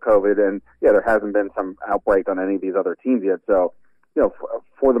for COVID. And yeah, there hasn't been some outbreak on any of these other teams yet. So,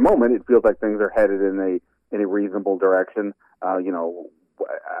 for the moment, it feels like things are headed in a reasonable direction.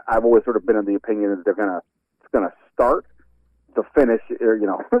 I've always sort of been in the opinion that they're gonna start. The finish, or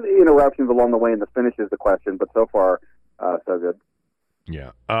the interruptions along the way, and the finish is the question. But so far, so good.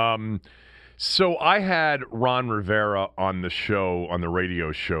 Yeah. So I had Ron Rivera on the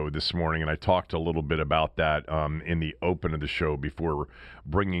radio show this morning, and I talked a little bit about that in the open of the show before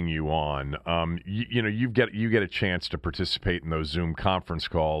bringing you on. You get a chance to participate in those Zoom conference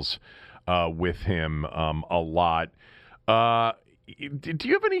calls with him a lot. Do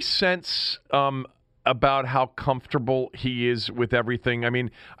you have any sense about how comfortable he is with everything? I mean,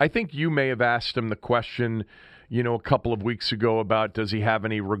 I think you may have asked him the question, a couple of weeks ago about does he have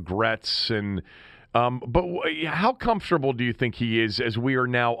any regrets, and but how comfortable do you think he is as we are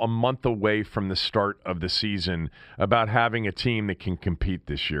now a month away from the start of the season about having a team that can compete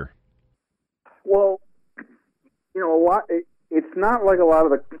this year? Well, a lot. It's not like a lot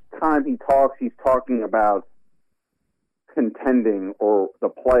of the time he's talking about contending or the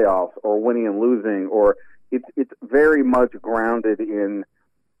playoffs or winning and losing, or it's very much grounded in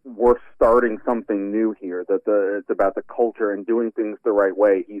we're starting something new here. It's about the culture and doing things the right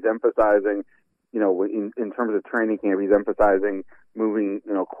way. He's emphasizing, in terms of training camp, he's emphasizing moving,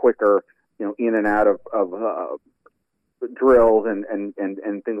 quicker, in and out of drills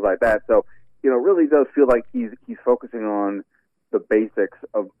and things like that. So, it really does feel like he's focusing on the basics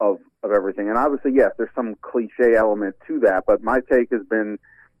of everything. And obviously, yes, there's some cliche element to that, but my take has been,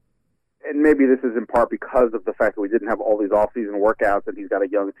 and maybe this is in part because of the fact that we didn't have all these off-season workouts and he's got a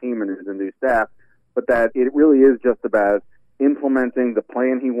young team and there's a new staff, but that it really is just about implementing the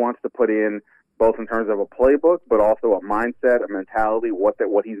plan he wants to put in, both in terms of a playbook, but also a mindset, a mentality, what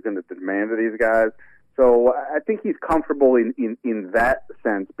he's going to demand of these guys. So I think he's comfortable in that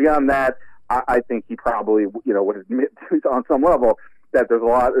sense. Beyond that, I think he probably, would admit on some level that there's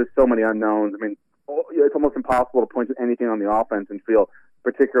so many unknowns. I mean, it's almost impossible to point to anything on the offense and feel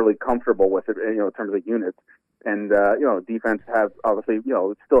particularly comfortable with it, in terms of units. And, defense has obviously,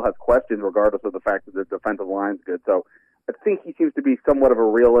 still has questions regardless of the fact that the defensive line's good. So I think he seems to be somewhat of a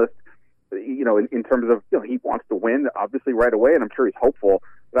realist, in terms of, he wants to win, obviously, right away, and I'm sure he's hopeful.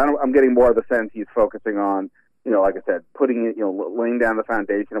 But I'm getting more of the sense he's focusing on, like I said, putting it, laying down the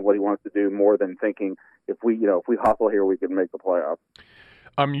foundation of what he wants to do more than thinking if we hustle here, we can make the playoffs.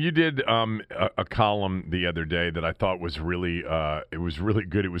 You did a column the other day that I thought was really it was really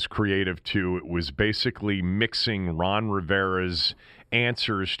good. It was creative too. It was basically mixing Ron Rivera's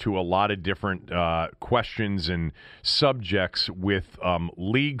answers to a lot of different questions and subjects with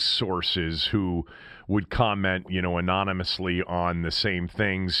league sources who would comment, anonymously on the same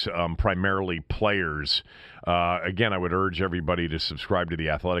things, primarily players. Again, I would urge everybody to subscribe to The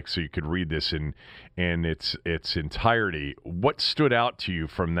Athletic so you could read this in its entirety. What stood out to you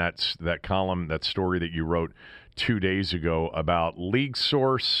from that column, that story that you wrote 2 days ago about League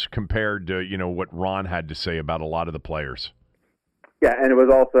Source compared to, what Ron had to say about a lot of the players? Yeah, and it was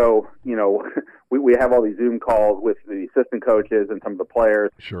also, we have all these Zoom calls with the assistant coaches and some of the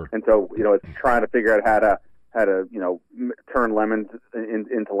players. Sure. And so, it's trying to figure out how to turn lemons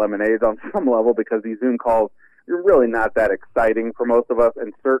into lemonades on some level, because these Zoom calls are really not that exciting for most of us.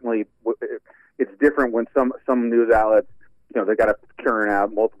 And certainly it's different when some news outlets, they got to churn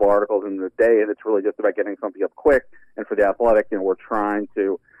out multiple articles in the day, and it's really just about getting something up quick. And for The Athletic, we're trying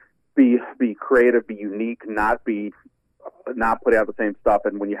to be creative, be unique, not put out the same stuff.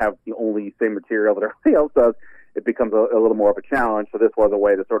 And when you have the only same material that everybody else does, it becomes a little more of a challenge. So this was a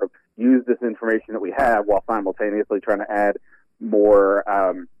way to sort of use this information that we have while simultaneously trying to add more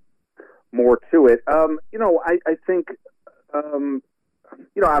to it. I think,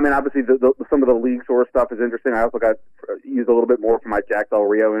 obviously some of the League Source stuff is interesting. I also used a little bit more from my Jack Del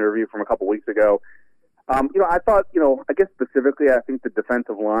Rio interview from a couple weeks ago. I thought, I guess specifically, I think the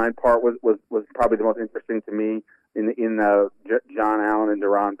defensive line part was probably the most interesting to me in John Allen and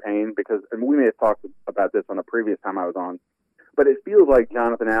Daron Payne, because we may have talked about this on a previous time I was on, but it feels like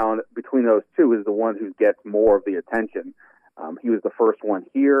Jonathan Allen, between those two, is the one who gets more of the attention. He was the first one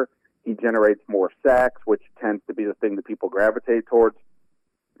here. He generates more sacks, which tends to be the thing that people gravitate towards.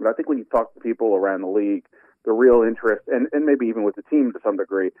 But I think when you talk to people around the league, the real interest, and maybe even with the team to some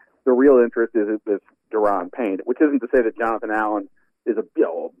degree, the real interest is Daron Payne, which isn't to say that Jonathan Allen is a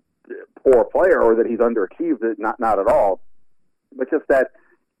poor player or that he's underachieved. Not at all, but just that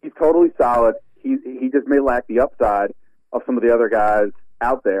he's totally solid. He just may lack the upside of some of the other guys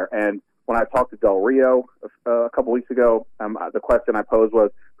out there. And when I talked to Del Rio a couple weeks ago, the question I posed was,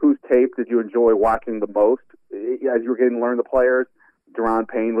 whose tape did you enjoy watching the most as you were getting to learn the players? Daron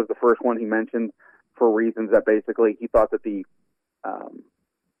Payne was the first one he mentioned, for reasons that basically he thought that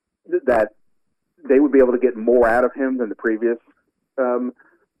that they would be able to get more out of him than the previous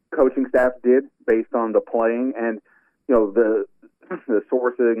coaching staff did based on the playing. And the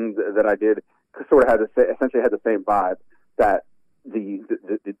sourcing that I did sort of essentially had the same vibe, that the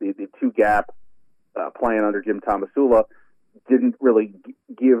two gap playing under Jim Tomsula didn't really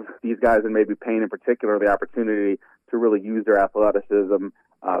give these guys, and maybe Payne in particular, the opportunity to really use their athleticism,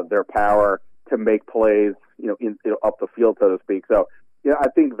 their power to make plays, up the field, so to speak. So, I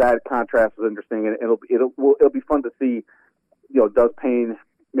think that contrast is interesting, and it'll be fun to see, does Payne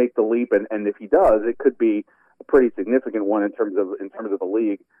make the leap, and if he does, it could be a pretty significant one in terms of the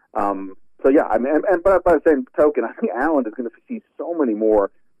league. So yeah, I mean, but by the same token, I think Allen is going to see so many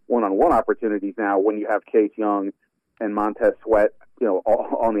more one-on-one opportunities now when you have Chase Young and Montez Sweat,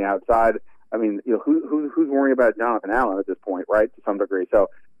 all on the outside. I mean, who's worrying about Jonathan Allen at this point, right? To some degree. So,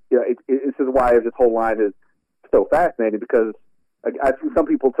 this is why this whole line is so fascinating, because I think some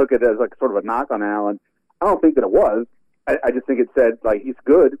people took it as like sort of a knock on Allen. I don't think that it was. I just think it said, like, he's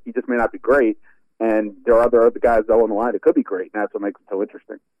good, he just may not be great, and there are other guys though on the line that could be great, and that's what makes it so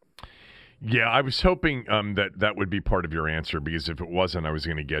interesting. Yeah, I was hoping that would be part of your answer, because if it wasn't, I was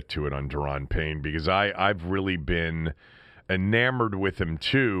going to get to it on Daron Payne, because I've really been enamored with him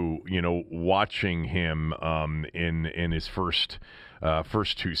too, watching him in his first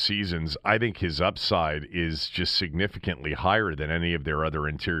two seasons. I think his upside is just significantly higher than any of their other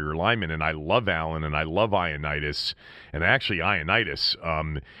interior linemen, and I love Allen and I love Ioannidis, and actually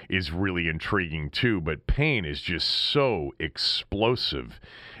Ioannidis is really intriguing too, but Payne is just so explosive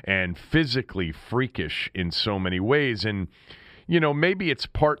and physically freakish in so many ways. And maybe it's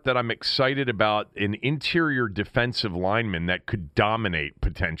part that I'm excited about an interior defensive lineman that could dominate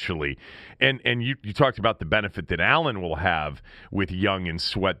potentially. And you talked about the benefit that Allen will have with Young and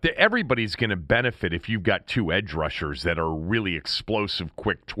Sweat. Everybody's going to benefit if you've got two edge rushers that are really explosive,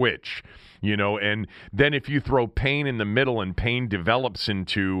 quick twitch, and then if you throw Payne in the middle and Payne develops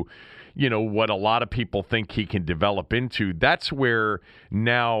into what a lot of people think he can develop into, that's where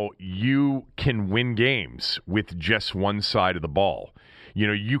now you can win games with just one side of the ball.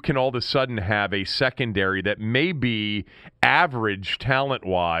 You can all of a sudden have a secondary that may be average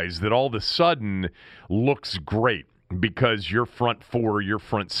talent-wise that all of a sudden looks great, because your front four, your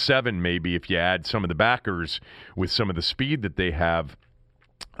front seven, maybe if you add some of the backers with some of the speed that they have,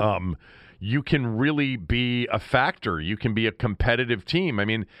 you can really be a factor. You can be a competitive team. I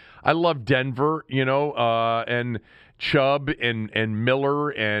mean, I love Denver, and Chubb and Miller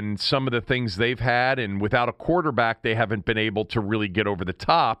and some of the things they've had, and without a quarterback, they haven't been able to really get over the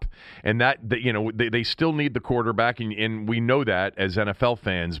top. And they still need the quarterback, and we know that as NFL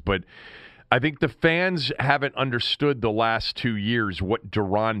fans, but I think the fans haven't understood the last 2 years what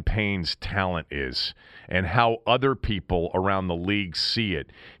Daron Payne's talent is and how other people around the league see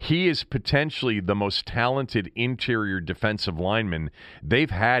it. He is potentially the most talented interior defensive lineman they've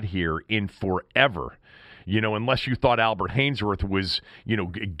had here in forever. Unless you thought Albert Hainsworth was,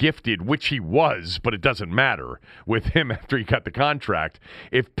 gifted, which he was, but it doesn't matter with him after he got the contract.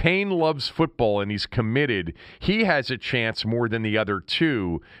 If Payne loves football and he's committed, he has a chance more than the other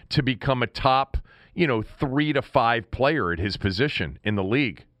two to become a top, 3 to 5 player at his position in the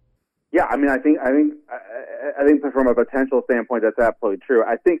league. Yeah, I mean, I think from a potential standpoint, that's absolutely true.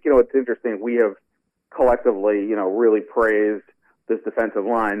 I think, it's interesting. We have collectively, really praised this defensive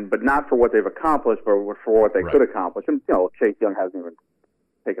line, but not for what they've accomplished, but for what they could accomplish. And Chase Young hasn't even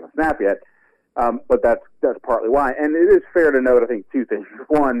taken a snap yet, but that's partly why. And it is fair to note, I think, two things.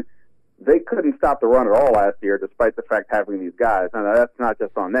 One, they couldn't stop the run at all last year, despite the fact having these guys. Now that's not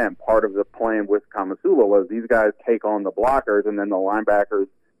just on them. Part of the plan with Tomsula was these guys take on the blockers, and then the linebackers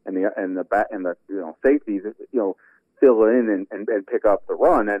and the safeties, fill in and pick up the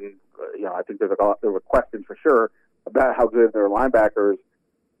run. And I think there were questions for sure about how good their linebackers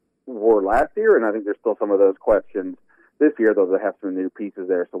were last year, and I think there's still some of those questions this year, though they have some new pieces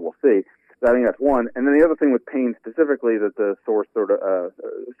there, so we'll see. So I think that's one. And then the other thing with Payne specifically that the source sort of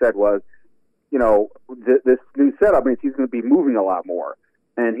said was, this new setup means he's going to be moving a lot more,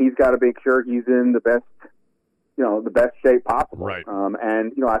 and he's got to make sure he's in the best shape possible. Right.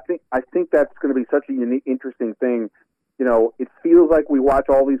 I think that's going to be such a unique, interesting thing. It feels like we watch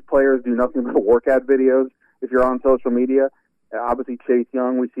all these players do nothing but workout videos. If you're on social media, obviously Chase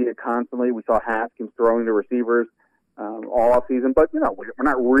Young, we see it constantly. We saw Haskins throwing to receivers all off season, but we're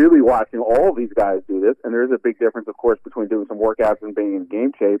not really watching all of these guys do this. And there is a big difference, of course, between doing some workouts and being in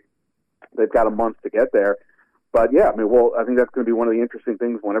game shape. They've got a month to get there. But yeah, I think that's going to be one of the interesting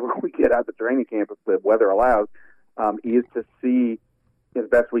things whenever we get out to training camp, if the weather allows, is to see as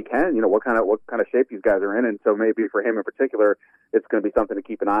best we can, what kind of shape these guys are in. And so maybe for him in particular, it's going to be something to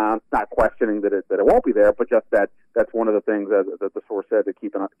keep an eye on. Not questioning that it won't be there, but just that's one of the things that the source said to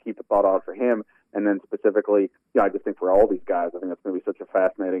keep a thought on for him. And then specifically, I just think for all these guys, I think that's going to be such a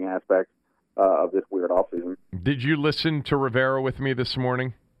fascinating aspect of this weird offseason. Did you listen to Rivera with me this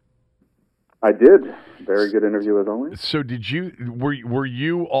morning? I did. Very good interview as always. So were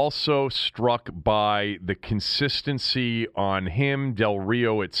you also struck by the consistency on him, Del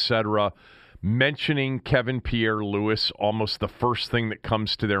Rio, et cetera, mentioning Kevin Pierre-Louis almost the first thing that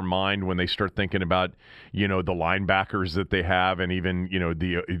comes to their mind when they start thinking about, the linebackers that they have and even,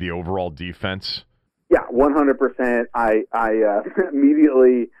 the overall defense? Yeah, 100%. I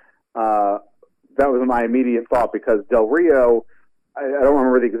immediately, that was my immediate thought because Del Rio, I don't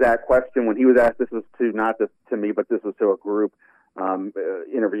remember the exact question when he was asked. This was not just to me, but this was to a group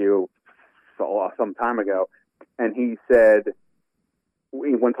interview some time ago. And he said,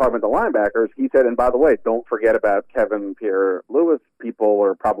 when talking about the linebackers, he said, and by the way, don't forget about Kevin Pierre-Louis. People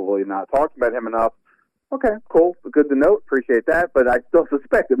are probably not talking about him enough. Okay, cool. Good to note. Appreciate that. But I still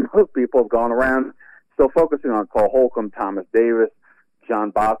suspect that most people have gone around still focusing on Cole Holcomb, Thomas Davis,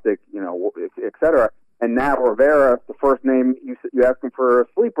 John Bostic, et cetera. And now Rivera, the first name you ask him for a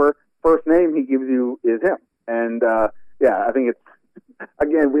sleeper, first name he gives you is him. And I think it's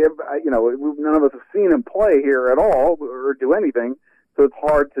again we have none of us have seen him play here at all or do anything, so it's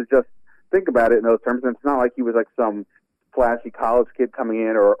hard to just think about it in those terms. And it's not like he was like some flashy college kid coming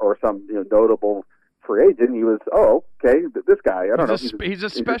in or some notable free agent. He was this guy. I don't know. He's a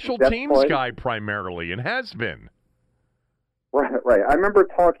special teams guy primarily and has been. Right. I remember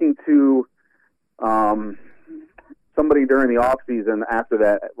talking to somebody during the off season after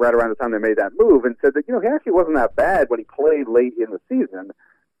that, right around the time they made that move, and said that he actually wasn't that bad when he played late in the season.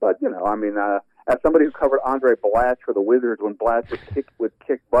 But as somebody who covered Andre Blatch for the Wizards when Blatch would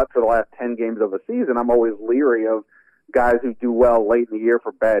kick butt for the last 10 games of a season, I'm always leery of guys who do well late in the year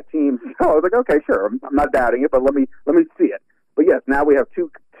for bad teams. So I was like, okay, sure, I'm not doubting it, but let me see it. But yes, now we have two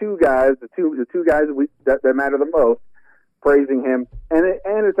guys, the two guys that matter the most, praising him, and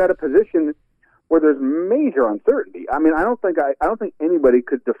it's at a position where there's major uncertainty. I don't think anybody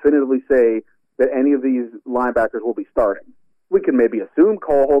could definitively say that any of these linebackers will be starting. We can maybe assume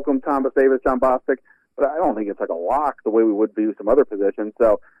Cole Holcomb, Thomas Davis, John Bostic, but I don't think it's like a lock the way we would do some other positions.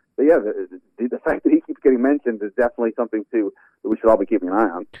 So, but yeah, the fact that he keeps getting mentioned is definitely something that we should all be keeping an eye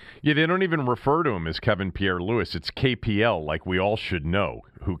on. Yeah, they don't even refer to him as Kevin Pierre-Louis. It's KPL, like we all should know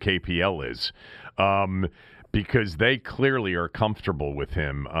who KPL is. Because they clearly are comfortable with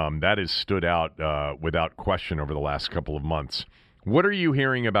him. That has stood out without question over the last couple of months. What are you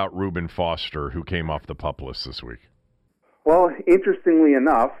hearing about Reuben Foster, who came off the PUP list this week? Well, interestingly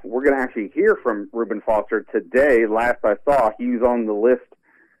enough, we're going to actually hear from Reuben Foster today. Last I saw, he was on the list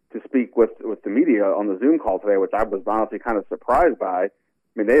to speak with the media on the Zoom call today, which I was honestly kind of surprised by.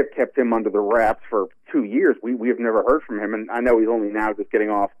 They have kept him under the wraps for 2 years. We have never heard from him, and I know he's only now just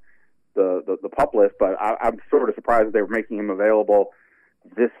getting off the PUP list, but I'm sort of surprised that they were making him available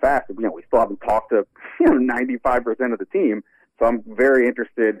this fast. We still haven't talked to 95% of the team, so I'm very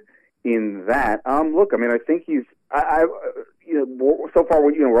interested in that. Look, I think he's so far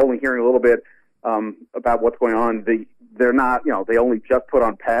we're only hearing a little bit about what's going on. They're not they only just put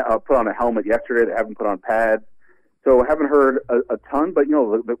on a helmet yesterday. They haven't put on pads, so I haven't heard a ton. But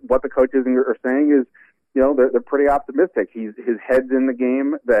what the coaches are saying is they're pretty optimistic. His head's in the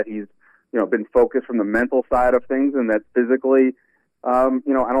game, that he's been focused from the mental side of things, and that physically, I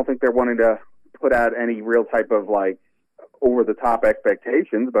don't think they're wanting to put out any real type of like over the top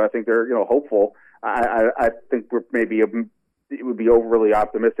expectations, but I think they're hopeful. I think it would be overly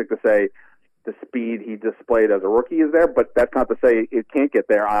optimistic to say the speed he displayed as a rookie is there, but that's not to say it can't get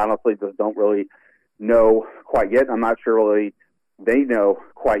there. I honestly just don't really know quite yet. I'm not sure really they know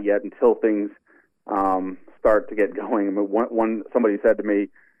quite yet until things start to get going. I mean, somebody said to me,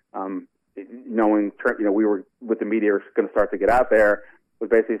 knowing we were with the media going to start to get out there, was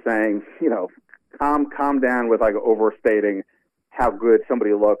basically saying, calm down with like overstating how good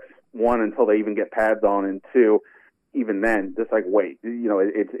somebody looks. One, until they even get pads on, and two, even then, just like wait.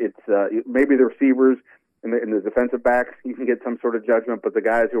 It's maybe the receivers and the defensive backs, you can get some sort of judgment, but the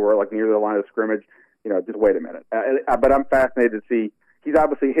guys who are like near the line of scrimmage, just wait a minute. But I'm fascinated to see. He's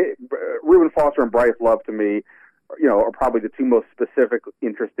obviously hit. Reuben Foster and Bryce Love, to me, are probably the two most specific,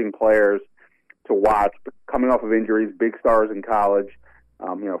 interesting players to watch. Coming off of injuries, big stars in college.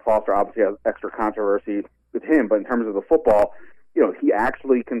 Foster obviously has extra controversy with him, but in terms of the football, he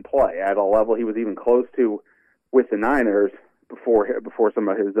actually can play at a level he was even close to with the Niners before some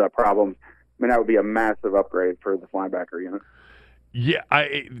of his problems. I mean, that would be a massive upgrade for the linebacker unit. Yeah,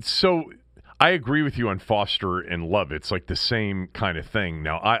 I agree with you on Foster and Love. It's like the same kind of thing.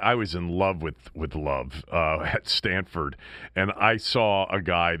 Now, I was in love with Love at Stanford, and I saw a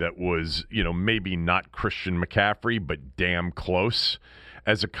guy that was, maybe not Christian McCaffrey, but damn close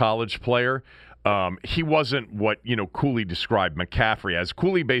as a college player. He wasn't what, Cooley described McCaffrey as.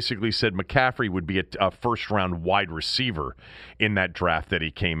 Cooley basically said McCaffrey would be a first-round wide receiver in that draft that he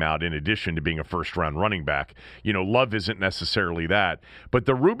came out, in addition to being a first-round running back. Love isn't necessarily that. But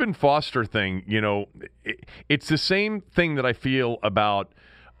the Reuben Foster thing, it's the same thing that I feel about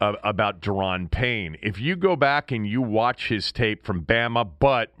Daron Payne. If you go back and you watch his tape from Bama,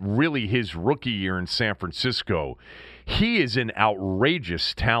 but really his rookie year in San Francisco, he is an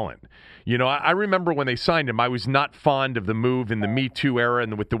outrageous talent. I remember when they signed him, I was not fond of the move in the Me Too era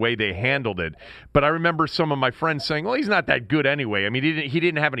and with the way they handled it. But I remember some of my friends saying, well, he's not that good anyway. I mean, he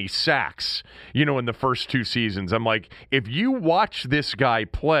didn't have any sacks, in the first 2 seasons. I'm like, if you watch this guy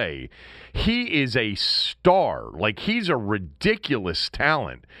play, he is a star. Like, he's a ridiculous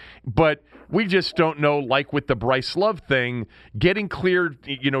talent. But we just don't know, like with the Bryce Love thing, getting cleared,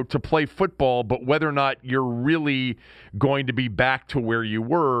 to play football, but whether or not you're really going to be back to where you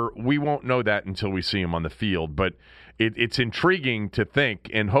were, we won't know that until we see him on the field. But it's intriguing to think,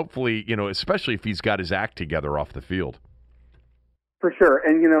 and hopefully, especially if he's got his act together off the field. For sure.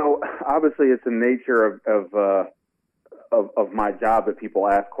 And, obviously it's the nature of my job that people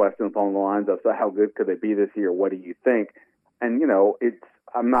ask questions along the lines of, so how good could they be this year? What do you think? And,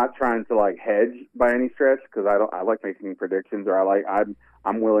 I'm not trying to like hedge by any stretch, because I like making predictions, or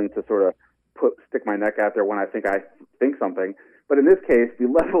I'm willing to sort of stick my neck out there when I think something. But in this case,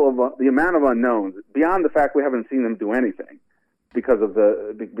 the amount of unknowns, beyond the fact we haven't seen them do anything because of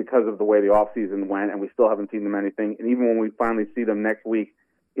the way the offseason went, and we still haven't seen them anything. And even when we finally see them next week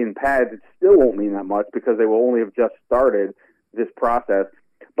in pads, it still won't mean that much, because they will only have just started this process.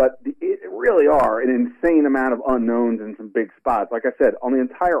 But it really are an insane amount of unknowns in some big spots. Like I said, on the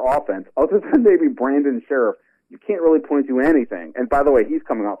entire offense, other than maybe Brandon Sheriff, you can't really point to anything. And by the way, he's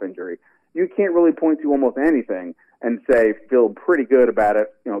coming off injury. You can't really point to almost anything and say feel pretty good about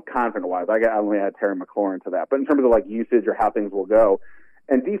it, confident-wise. I only add Terry McLaurin to that. But in terms of like usage or how things will go,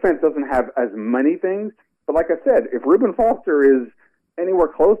 and defense doesn't have as many things. But like I said, if Reuben Foster is anywhere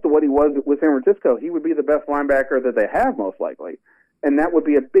close to what he was with San Francisco, he would be the best linebacker that they have most likely. And that would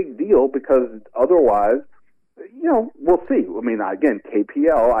be a big deal, because otherwise, we'll see. I mean, again,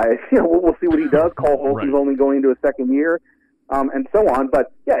 KPL, we'll see what he does. Cole Holt's only going into a second year, and so on.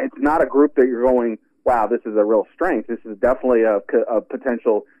 But yeah, it's not a group that you're going, wow, this is a real strength. This is definitely a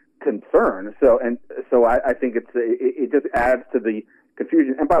potential concern. So I think it just adds to the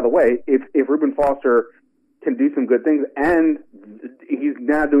confusion. And by the way, if Reuben Foster can do some good things, and he's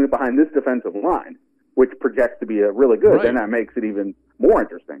now doing it behind this defensive line, which projects to be a really good, then that makes it even more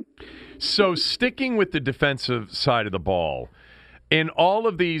interesting. So sticking with the defensive side of the ball, in all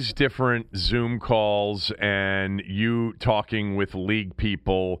of these different Zoom calls and you talking with league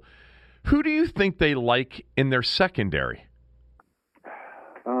people, who do you think they like in their secondary?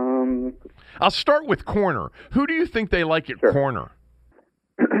 I'll start with corner. Who do you think they like at corner?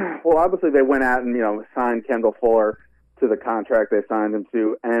 Well, obviously they went out and signed Kendall Fuller to the contract they signed him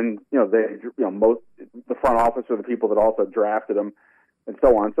to, and the front office are the people that also drafted him, and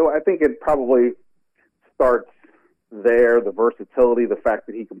so on. So I think it probably starts there, the versatility, the fact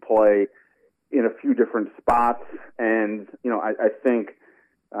that he can play in a few different spots, and I think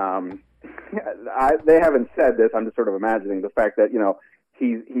they haven't said this. I'm just sort of imagining the fact that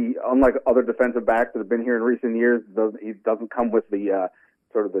he unlike other defensive backs that have been here in recent years, he doesn't come with the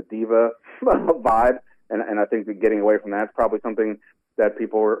sort of the diva vibe. And I think that getting away from that's probably something that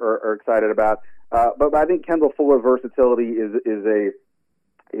people are excited about. But I think Kendall Fuller's versatility is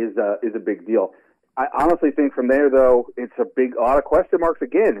a big deal. I honestly think from there, though, it's a lot of question marks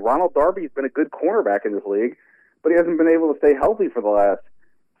again. Ronald Darby's been a good cornerback in this league, but he hasn't been able to stay healthy for the last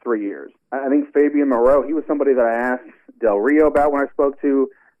 3 years. I think Fabian Moreau, he was somebody that I asked Del Rio about when I spoke to.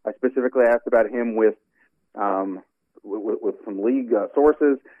 I specifically asked about him with some league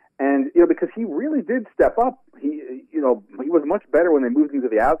sources, and because he really did step up. He was much better when they moved him to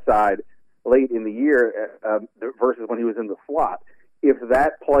the outside late in the year versus when he was in the slot. If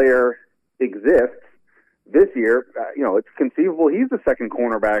that player exists this year, it's conceivable he's the second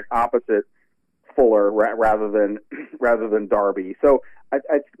cornerback opposite Fuller rather than Darby. So,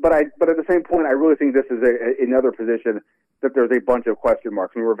 but at the same point, I really think this is another position that there's a bunch of question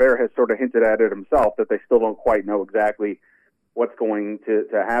marks. And Rivera has sort of hinted at it himself that they still don't quite know exactly what's going to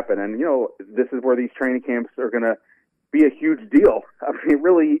happen. And this is where these training camps are going to be a huge deal.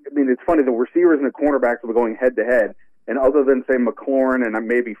 It's funny, the receivers and the cornerbacks will be going head to head, and other than say McLaurin and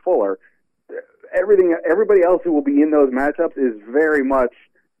maybe Fuller, everybody else who will be in those matchups is very much.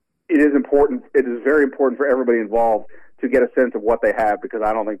 It is important. It is very important for everybody involved to get a sense of what they have, because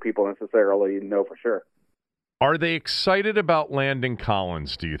I don't think people necessarily know for sure. Are they excited about Landon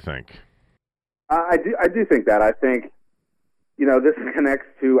Collins, do you think? I do think that. I think, this connects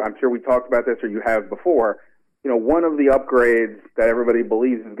to, I'm sure we talked about this or you have before, one of the upgrades that everybody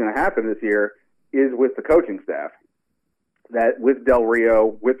believes is going to happen this year is with the coaching staff. That with Del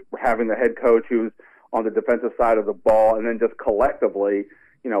Rio, with having the head coach who's on the defensive side of the ball, and then just collectively,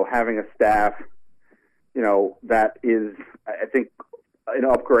 having a staff, that is, I think, an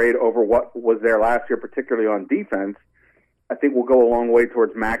upgrade over what was there last year, particularly on defense, I think will go a long way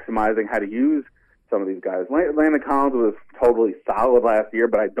towards maximizing how to use some of these guys. Landon Collins was totally solid last year,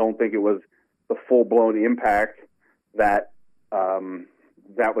 but I don't think it was the full-blown impact that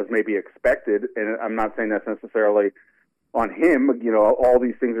that was maybe expected. And I'm not saying that's necessarily on him. All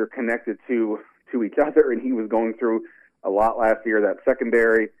these things are connected to each other, and he was going through a lot last year, that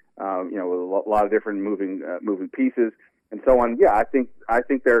secondary, with a lot of different moving pieces and so on. Yeah, I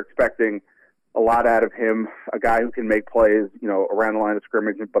think they're expecting a lot out of him, a guy who can make plays, around the line of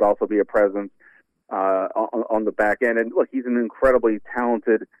scrimmage, but also be a presence on the back end. And look, he's an incredibly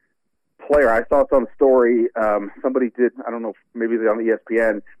talented player. I saw some story, somebody did, I don't know, maybe on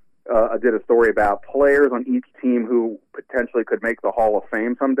ESPN, did a story about players on each team who potentially could make the Hall of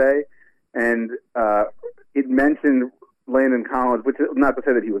Fame someday. And it mentioned Landon Collins, which is not to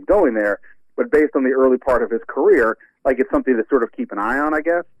say that he was going there, but based on the early part of his career, like it's something to sort of keep an eye on, I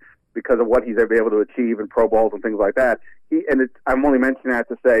guess, because of what he's been able to achieve in Pro Bowls and things like that. I'm only mentioning that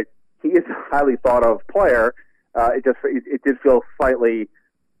to say he is a highly thought of player. It did feel slightly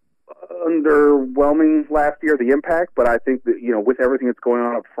underwhelming last year, the impact, but I think that, with everything that's going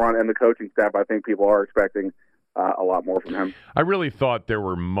on up front and the coaching staff, I think people are expecting a lot more from him. I really thought there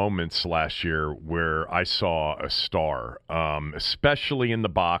were moments last year where I saw a star, especially in the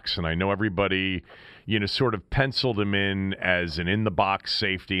box, and I know everybody, sort of penciled him in as an in-the-box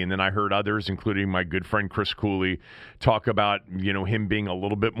safety, and then I heard others, including my good friend Chris Cooley, talk about, him being a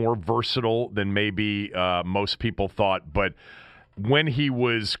little bit more versatile than maybe most people thought, but when he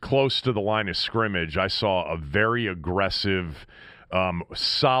was close to the line of scrimmage, I saw a very aggressive,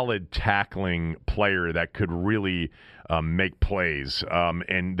 solid tackling player that could really make plays.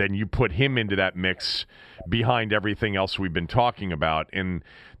 And then you put him into that mix behind everything else we've been talking about. And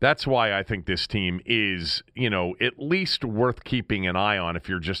that's why I think this team is, at least worth keeping an eye on if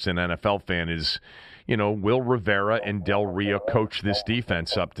you're just an NFL fan is, will Rivera and Del Rio coach this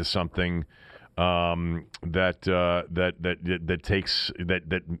defense up to something that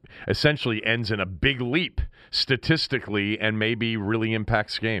essentially ends in a big leap statistically and maybe really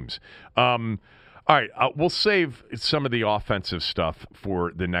impacts games. All right, we'll save some of the offensive stuff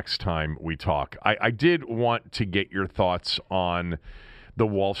for the next time we talk. I did want to get your thoughts on the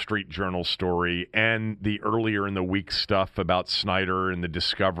Wall Street Journal story and the earlier in the week stuff about Snyder and the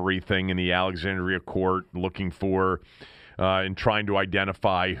discovery thing in the Alexandria court looking for and trying to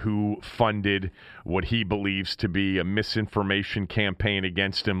identify who funded what he believes to be a misinformation campaign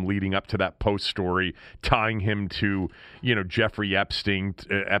against him leading up to that Post story, tying him to, Jeffrey Epstein,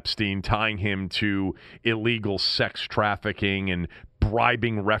 tying him to illegal sex trafficking and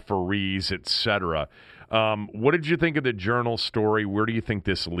bribing referees, etc. What did you think of the Journal story? Where do you think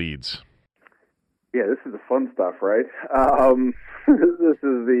this leads? Yeah, this is the fun stuff, right? This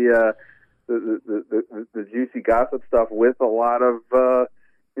is the juicy gossip stuff with a lot of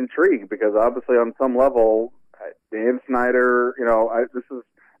intrigue, because obviously on some level, Dan Snyder,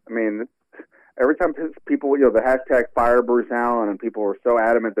 every time people, the hashtag fire Bruce Allen, and people were so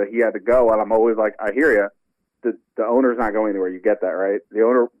adamant that he had to go, and I'm always like, I hear you, the owner's not going anywhere. You get that, right? The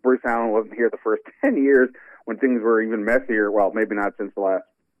owner, Bruce Allen, wasn't here the first 10 years when things were even messier. Well, maybe not since the last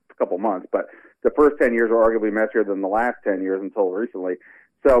couple months, but the first 10 years were arguably messier than the last 10 years until recently.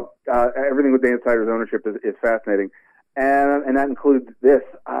 So everything with Dan Snyder's ownership is fascinating, and that includes this.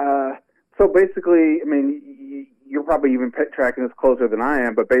 So basically, I mean, you're probably even tracking this closer than I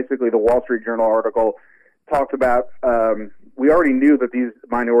am, but basically the Wall Street Journal article talked about we already knew that these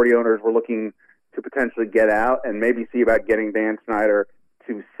minority owners were looking to potentially get out and maybe see about getting Dan Snyder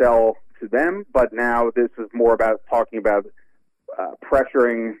to sell to them, but now this is more about talking about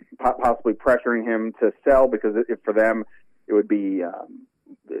possibly pressuring him to sell, because if for them it would be,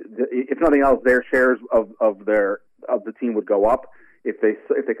 if nothing else, their shares of the team would go up if they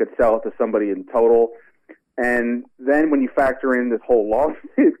could sell it to somebody in total. And then when you factor in this whole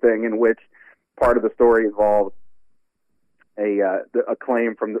lawsuit thing, in which part of the story involved a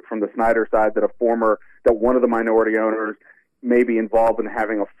claim from the Snyder side that one of the minority owners may be involved in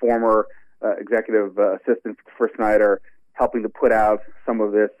having a former executive assistant for Snyder helping to put out some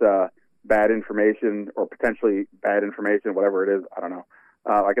of this bad information, or potentially bad information, whatever it is. I don't know.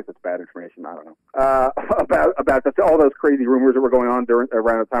 I guess it's bad information. I don't know about all those crazy rumors that were going on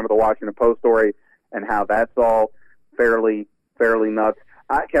around the time of the Washington Post story, and how that's all fairly nuts.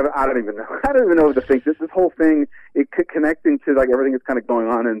 Kevin, I don't even know what to think. This whole thing, connecting to like everything that's kind of going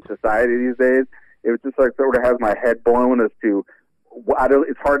on in society these days, it was just like sort of has my head blown as to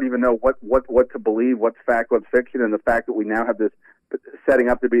it's hard to even know what to believe, what's fact, what's fiction, and the fact that we now have this setting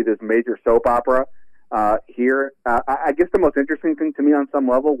up to be this major soap opera here. I guess the most interesting thing to me on some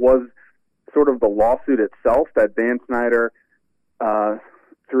level was sort of the lawsuit itself, that Dan Snyder,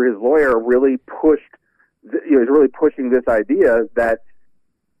 through his lawyer, really pushed. He was really pushing this idea that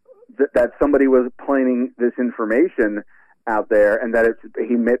somebody was planting this information out there, and that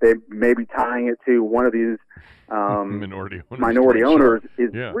they may be tying it to one of these minority owners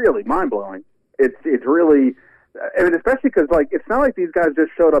is really mind blowing. It's really, I mean, especially because like it's not like these guys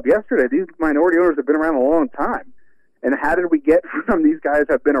just showed up yesterday. These minority owners have been around a long time, and how did we get from these guys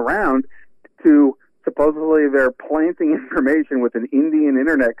have been around to supposedly they're planting information with an Indian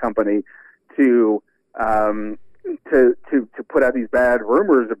internet company to put out these bad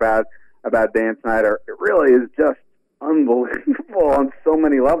rumors about Dan Snyder? It really is just unbelievable on so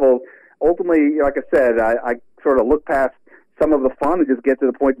many levels. Ultimately, like I said, I sort of look past some of the fun and just get to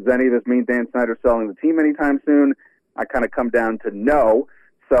the point, does any of this mean Dan Snyder selling the team anytime soon? I kind of come down to no.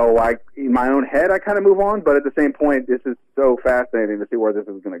 So in my own head, I kind of move on, but at the same point, this is so fascinating to see where this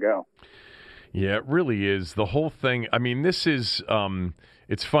is going to go. Yeah, it really is. The whole thing, I mean, this is,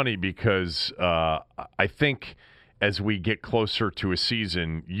 it's funny because I think as we get closer to a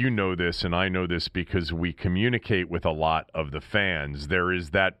season, you know this and I know this because we communicate with a lot of the fans. There is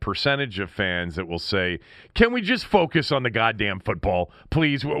that percentage of fans that will say, can we just focus on the goddamn football,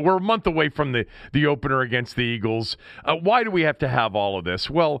 please? We're a month away from the opener against the Eagles. Why do we have to have all of this?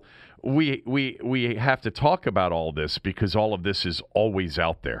 Well, we have to talk about all this because all of this is always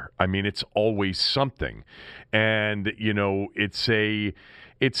out there. I mean, it's always something. And, you know, it's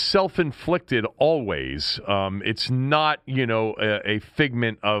self-inflicted always. It's not, you know, a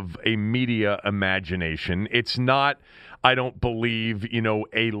figment of a media imagination. It's not, I don't believe, you know,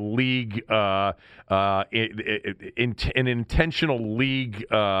 a league, an intentional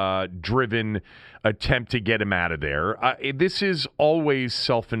league-driven attempt to get him out of there. This is always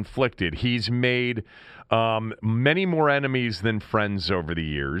self-inflicted. He's made many more enemies than friends over the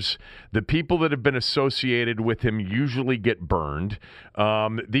years. The people that have been associated with him usually get burned.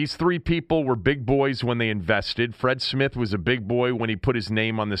 These three people were big boys when they invested. Fred Smith was a big boy when he put his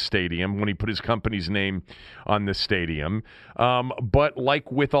name on the stadium, when he put his company's name on the stadium. But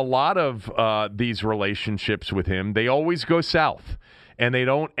like with a lot of these relationships with him, they always go south. And they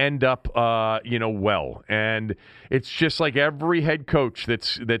don't end up, well. And it's just like every head coach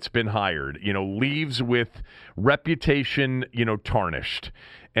that's been hired, you know, leaves with reputation, you know, tarnished.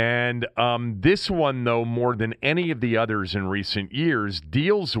 And this one, though, more than any of the others in recent years,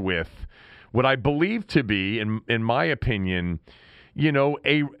 deals with what I believe to be, in my opinion, you know,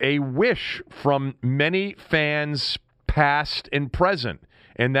 a wish from many fans, past and present,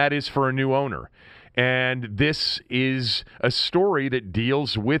 and that is for a new owner. And this is a story that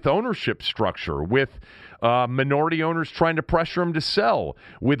deals with ownership structure, with minority owners trying to pressure him to sell,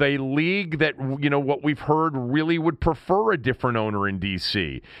 with a league that, you know, what we've heard really would prefer a different owner in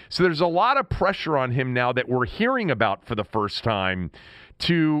D.C. So there's a lot of pressure on him now that we're hearing about for the first time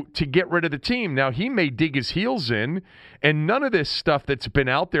to get rid of the team. Now, he may dig his heels in, and none of this stuff that's been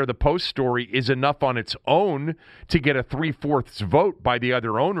out there, the Post story, is enough on its own to get a 3/4 vote by the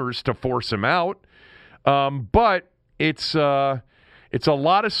other owners to force him out. But it's a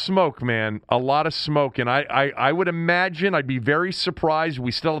lot of smoke, man. A lot of smoke. And I would imagine, I'd be very surprised.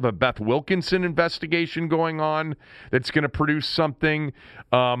 We still have a Beth Wilkinson investigation going on that's going to produce something.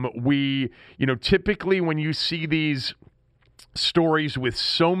 Typically when you see these stories with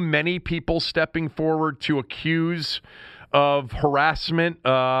so many people stepping forward to accuse of harassment,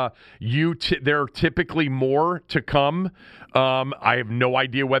 there are typically more to come. I have no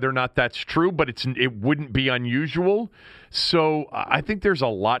idea whether or not that's true, but it wouldn't be unusual. So I think there's a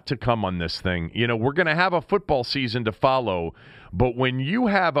lot to come on this thing. We're going to have a football season to follow, but when you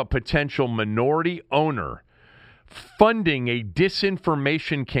have a potential minority owner funding a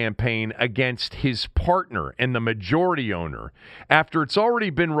disinformation campaign against his partner and the majority owner, after it's already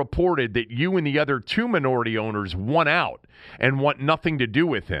been reported that you and the other two minority owners won out and want nothing to do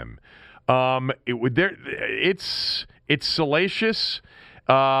with him, it's salacious.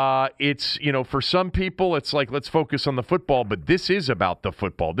 It's, for some people, it's like, let's focus on the football, but this is about the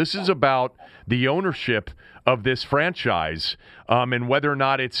football. This is about the ownership of this franchise, and whether or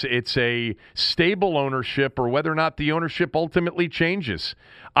not it's a stable ownership or whether or not the ownership ultimately changes.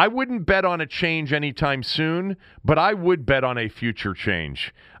 I wouldn't bet on a change anytime soon, but I would bet on a future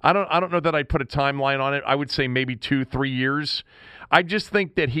change. I don't know that I'd put a timeline on it. I would say maybe 2-3 years. I just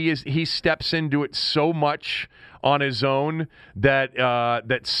think that he steps into it so much on his own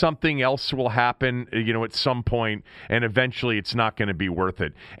that something else will happen, at some point, and eventually it's not going to be worth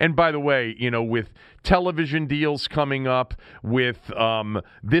it. And by the way, with television deals coming up, with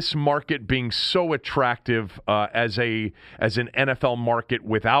this market being so attractive as an NFL market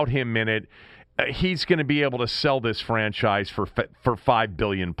without him in it, he's going to be able to sell this franchise for $5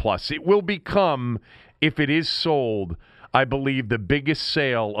 billion plus. It will become, if it is sold, I believe, the biggest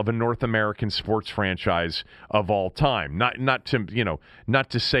sale of a North American sports franchise of all time. Not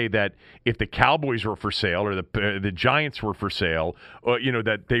to say that if the Cowboys were for sale or the Giants were for sale,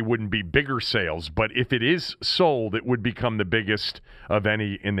 that they wouldn't be bigger sales. But if it is sold, it would become the biggest of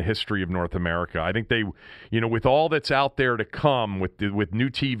any in the history of North America. I think they, with all that's out there to come, with new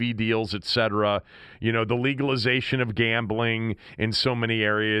TV deals, et cetera, the legalization of gambling in so many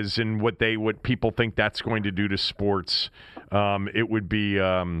areas, and what people think that's going to do to sports. It would be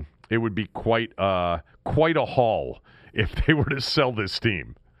quite a haul if they were to sell this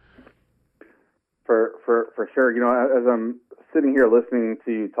team. For sure. As I'm sitting here listening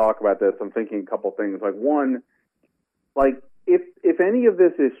to you talk about this, I'm thinking a couple things. Like, one, if any of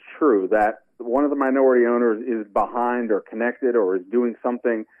this is true, that one of the minority owners is behind or connected or is doing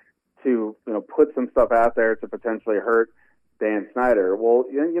something to put some stuff out there to potentially hurt Dan Snyder, well,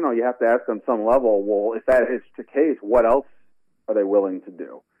 you have to ask on some level, well, if that is the case, what else are they willing to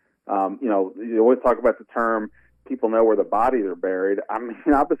do? You always talk about the term, people know where the bodies are buried. I mean,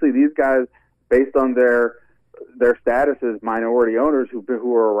 obviously these guys, based on their status as minority owners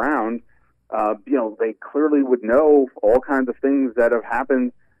who are around, they clearly would know all kinds of things that have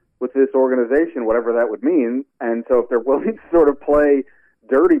happened with this organization, whatever that would mean. And so if they're willing to sort of play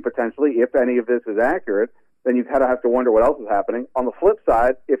dirty potentially, if any of this is accurate, then you kind of have to wonder what else is happening. On the flip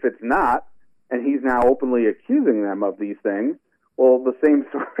side, if it's not, and he's now openly accusing them of these things, well, the same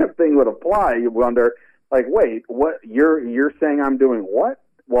sort of thing would apply. You wonder, wait, what? You're saying I'm doing what?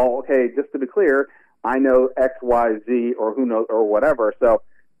 Well, okay, just to be clear, I know X, Y, Z, or who knows, or whatever. So,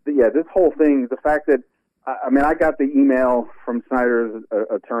 yeah, this whole thing, the fact that, I got the email from Snyder's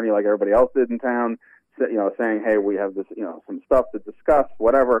attorney, like everybody else did in town, saying, hey, we have this, some stuff to discuss,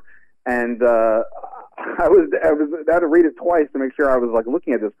 whatever. And I had to read it twice to make sure I was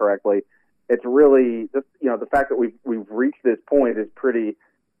looking at this correctly. It's really just, the fact that we've reached this point is pretty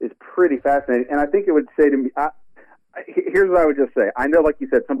fascinating. And I think it would say to me, here's what I would just say. I know, like you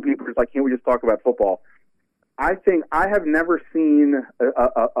said, some people are like, can't we just talk about football? I think I have never seen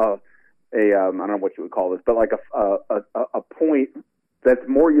I don't know what you would call this, but a point that's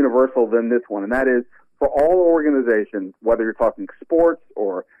more universal than this one, and that is for all organizations, whether you're talking sports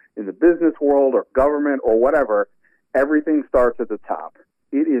or in the business world or government or whatever, everything starts at the top.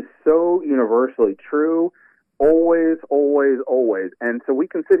 It is so universally true, always, always, always. And so we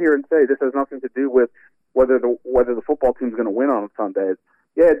can sit here and say this has nothing to do with whether the football team's going to win on Sundays.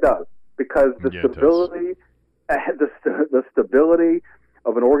 Yeah, it does, because the stability, the stability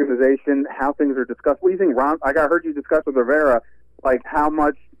of an organization, how things are discussed. What do you think, Ron? I heard you discuss with Rivera, how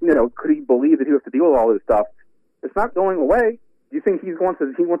much could he believe that he has to deal with all this stuff? It's not going away. Do you think he wants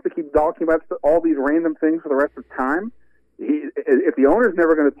to keep talking about all these random things for the rest of time? If the owner's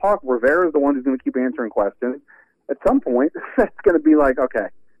never going to talk, Rivera's the one who's going to keep answering questions. At some point, that's going to be okay,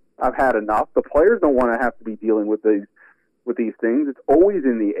 I've had enough. The players don't want to have to be dealing with these with these things. It's always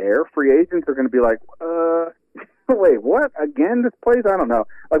in the air. Free agents are going to be like, wait, what? Again, this place? I don't know.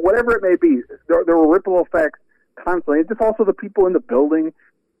 Like, whatever it may be, there are ripple effects constantly. It's just also the people in the building.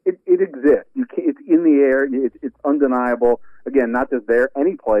 It exists. It's in the air. It's undeniable. Again, not just there,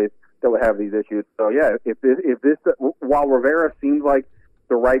 any place that would have these issues. So yeah, if this while Rivera seems like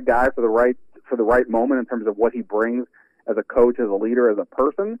the right guy for the right moment in terms of what he brings as a coach, as a leader, as a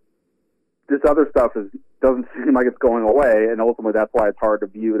person, this other stuff doesn't seem like it's going away, and ultimately that's why it's hard to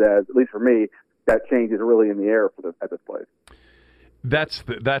view it as, at least for me, that change is really in the air at this place. That's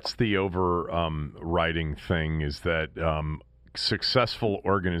the overriding thing, is that successful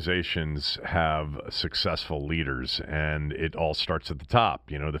organizations have successful leaders, and it all starts at the top.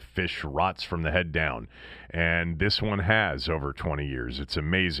 The fish rots from the head down, and this one has over 20 years. It's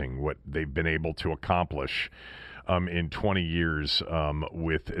amazing what they've been able to accomplish in 20 years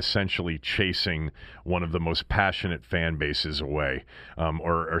with essentially chasing one of the most passionate fan bases away,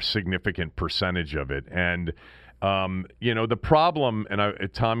 or a significant percentage of it. And the problem,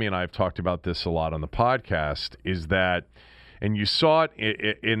 and Tommy and I have talked about this a lot on the podcast, is that, and you saw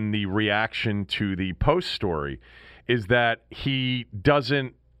it in the reaction to the Post story, is that he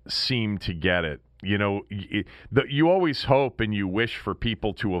doesn't seem to get it. You always hope and you wish for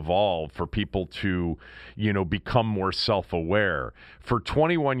people to evolve, for people to, become more self-aware. For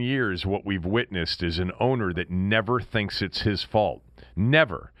 21 years, what we've witnessed is an owner that never thinks it's his fault.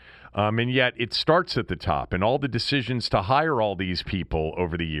 Never. And yet it starts at the top, and all the decisions to hire all these people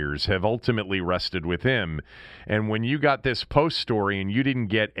over the years have ultimately rested with him. And when you got this Post story and you didn't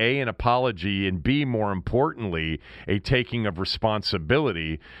get A, an apology, and B, more importantly, a taking of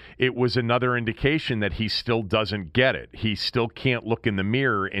responsibility, it was another indication that he still doesn't get it. He still can't look in the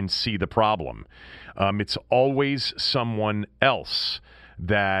mirror and see the problem. It's always someone else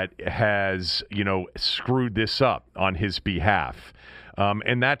that has, screwed this up on his behalf.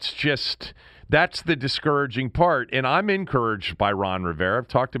 And that's the discouraging part. And I'm encouraged by Ron Rivera. I've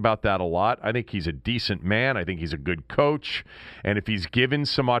talked about that a lot. I think he's a decent man. I think he's a good coach. And if he's given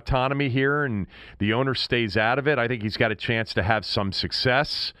some autonomy here and the owner stays out of it, I think he's got a chance to have some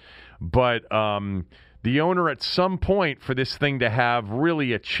success. But the owner, at some point, for this thing to have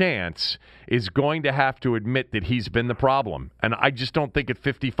really a chance, is going to have to admit that he's been the problem. And I just don't think at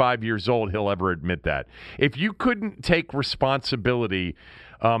 55 years old he'll ever admit that. If you couldn't take responsibility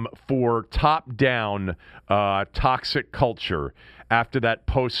for top-down toxic culture after that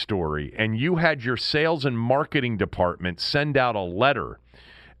Post story, and you had your sales and marketing department send out a letter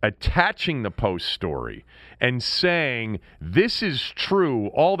attaching the Post story and saying, this is true,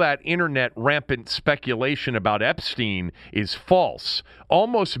 all that internet rampant speculation about Epstein is false,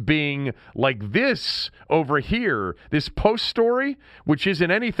 almost being like this over here, this Post story, which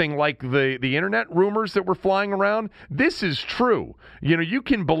isn't anything like the internet rumors that were flying around, this is true. You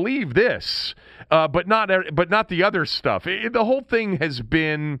can believe this, but not the other stuff. The whole thing has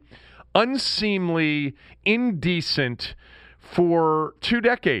been unseemly, indecent for 2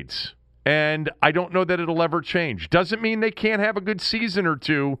 decades, and I don't know that it'll ever change. Doesn't mean they can't have a good season or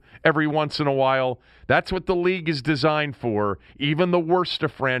two every once in a while. That's what the league is designed for, even the worst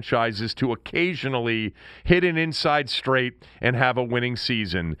of franchises, to occasionally hit an inside straight and have a winning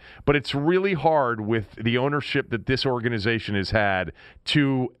season. But it's really hard with the ownership that this organization has had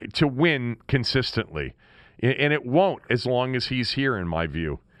to win consistently, and it won't as long as he's here, in my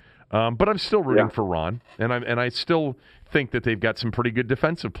view. But I'm still rooting for Ron, and I still think that they've got some pretty good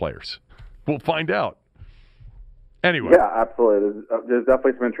defensive players. We'll find out. Anyway. Yeah, absolutely. There's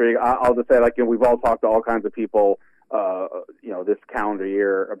definitely some intrigue. I'll just say, we've all talked to all kinds of people, this calendar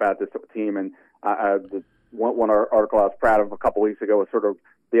year about this team, and one article I was proud of a couple weeks ago was sort of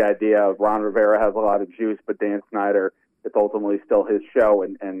the idea of Ron Rivera has a lot of juice, but Dan Snyder, it's ultimately still his show,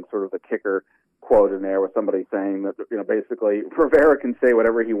 and sort of the kicker quote in there was somebody saying that, basically Rivera can say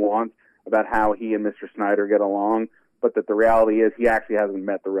whatever he wants about how he and Mr. Snyder get along, but that the reality is he actually hasn't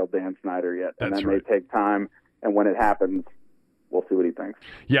met the real Dan Snyder yet. And that may take time, and when it happens, we'll see what he thinks.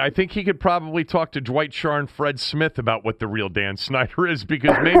 Yeah, I think he could probably talk to Dwight Schrute and Fred Smith about what the real Dan Snyder is,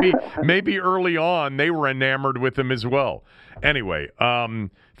 because maybe early on they were enamored with him as well. Anyway,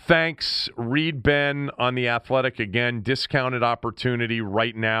 thanks. Read Ben on The Athletic. Again, discounted opportunity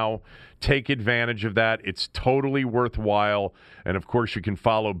right now. Take advantage of that. It's totally worthwhile. And, of course, you can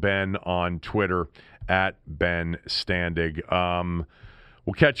follow Ben on Twitter at Ben Standig.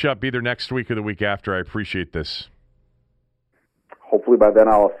 We'll catch up either next week or the week after. I appreciate this. Hopefully by then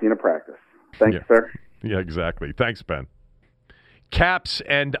I'll have seen a practice. Thanks, sir. Yeah, exactly. Thanks, Ben. Caps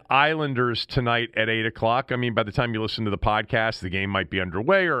and Islanders tonight at 8 o'clock. I mean, by the time you listen to the podcast, the game might be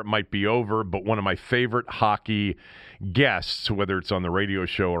underway or it might be over, but one of my favorite hockey guests, whether it's on the radio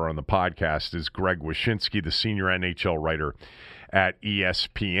show or on the podcast, is Greg Wyshynski, the senior NHL writer at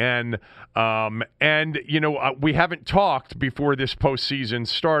ESPN. And, we haven't talked before this postseason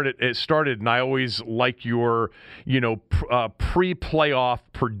started, and I always like your, pre-playoff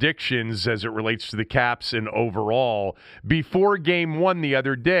predictions as it relates to the Caps and overall. Before Game 1 the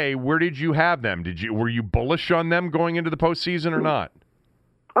other day, where did you have them? Were you bullish on them going into the postseason or not?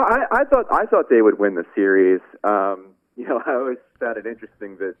 I thought they would win the series. I always found it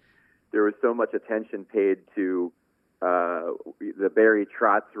interesting that there was so much attention paid to the Barry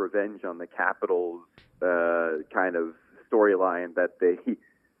Trotz revenge on the Capitals kind of storyline that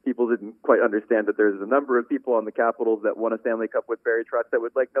people didn't quite understand that there's a number of people on the Capitals that won a Stanley Cup with Barry Trotz that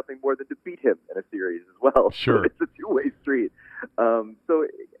would like nothing more than to beat him in a series as well. Sure. So it's a two-way street. So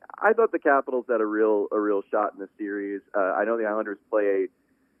I thought the Capitals had a real shot in the series. I know the Islanders play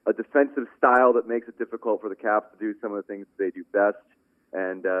a defensive style that makes it difficult for the Caps to do some of the things they do best.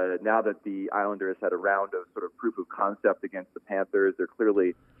 And now that the Islanders had a round of sort of proof of concept against the Panthers, they're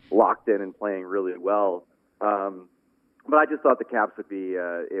clearly locked in and playing really well. But I just thought the Caps would be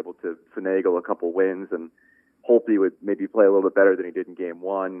able to finagle a couple wins, and Holtby would maybe play a little bit better than he did in Game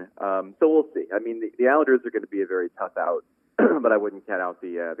 1. So we'll see. I mean, the Islanders are going to be a very tough out, but I wouldn't count out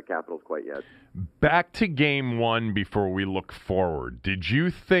the Capitals quite yet. Back to Game 1 before we look forward. Did you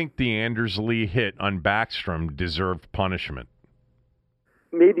think the Anders Lee hit on Backstrom deserved punishment?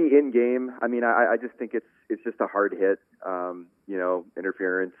 Maybe in game. I mean, I just think it's just a hard hit.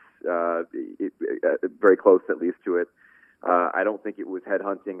 Interference, very close at least to it. I don't think it was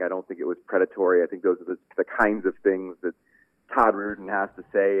headhunting. I don't think it was predatory. I think those are the kinds of things that Todd Reardon has to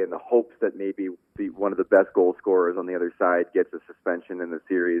say in the hopes that maybe one of the best goal scorers on the other side gets a suspension in the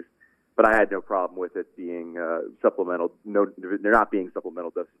series. But I had no problem with it being supplemental. No, they're not being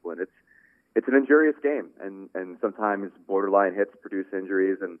supplemental discipline. It's an injurious game, and sometimes borderline hits produce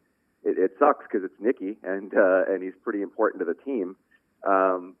injuries, and it sucks because it's Nicky, and he's pretty important to the team.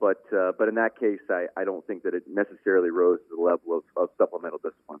 But in that case, I don't think that it necessarily rose to the level of supplemental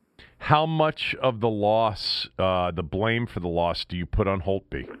discipline. How much of the loss, the blame for the loss, do you put on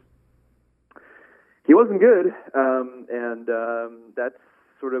Holtby? He wasn't good, and that's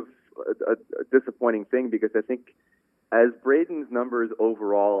sort of a disappointing thing because I think as Braden's numbers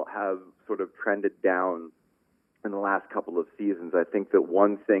overall have sort of trended down in the last couple of seasons, I think that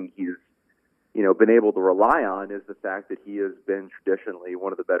one thing he's been able to rely on is the fact that he has been traditionally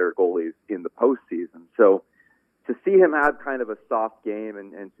one of the better goalies in the postseason. So to see him have kind of a soft game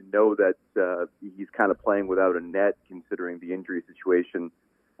and to know that he's kind of playing without a net, considering the injury situation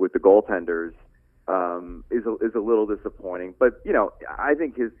with the goaltenders, is a little disappointing. But I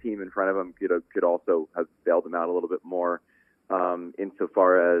think his team in front of him could also have bailed him out a little bit more,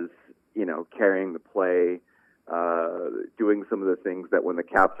 insofar as carrying the play, doing some of the things that when the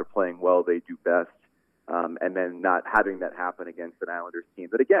Caps are playing well they do best, and then not having that happen against an Islanders team.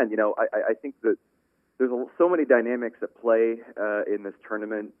 But again, I think that there's so many dynamics at play in this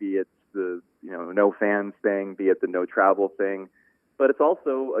tournament, be it the no fans thing, be it the no travel thing. But it's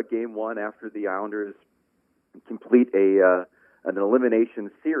also a Game 1 after the Islanders complete an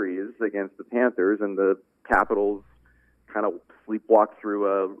elimination series against the Panthers, and the Capitals kind of sleepwalk through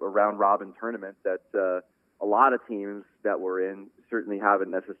a round-robin tournament that a lot of teams that were in certainly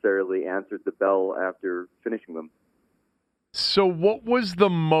haven't necessarily answered the bell after finishing them. So what was the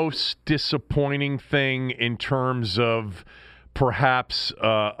most disappointing thing in terms of perhaps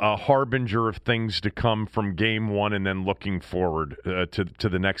a harbinger of things to come from Game 1 and then looking forward to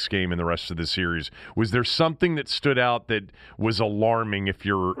the next game and the rest of the series? Was there something that stood out that was alarming if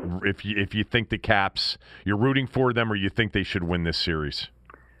you think the Caps, you're rooting for them or you think they should win this series?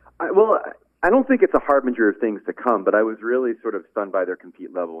 I don't think it's a harbinger of things to come, but I was really sort of stunned by their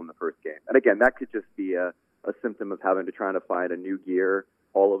compete level in the first game. And again, that could just be a symptom of having to try to find a new gear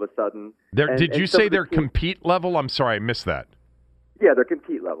all of a sudden. Did you say their compete level? I'm sorry, I missed that. Yeah, their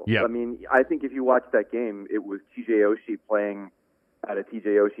compete level. Yep. I mean, I think if you watch that game, it was TJ Oshie playing at a TJ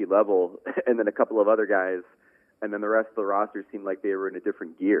Oshie level, and then a couple of other guys, and then the rest of the roster seemed like they were in a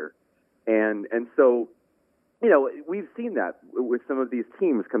different gear. And so, we've seen that with some of these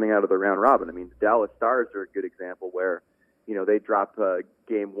teams coming out of the round robin. I mean, the Dallas Stars are a good example where, they drop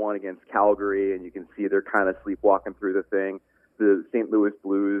Game 1 against Calgary, and you can see they're kind of sleepwalking through the thing. The St. Louis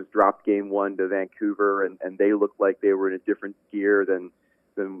Blues dropped Game 1 to Vancouver, and they looked like they were in a different gear than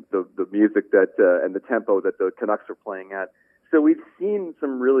the music that and the tempo that the Canucks were playing at. So we've seen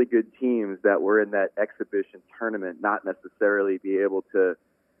some really good teams that were in that exhibition tournament not necessarily be able to,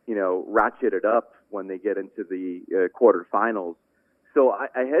 ratchet it up when they get into the quarterfinals. So I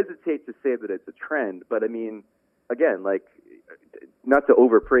hesitate to say that it's a trend, but I mean, again, like, not to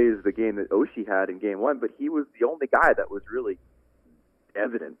overpraise the game that Oshie had in game one, but he was the only guy that was really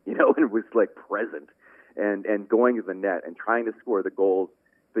evident, and was like present and going to the net and trying to score the goals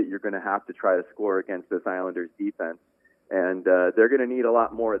that you're going to have to try to score against this Islanders defense. And they're going to need a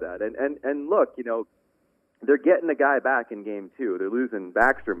lot more of that. And look, they're getting a guy back in game two. They're losing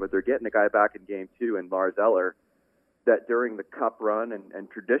Backstrom, but they're getting a guy back in game two, and Lars Eller, that during the cup run and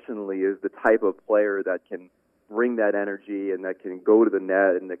traditionally is the type of player that can bring that energy and that can go to the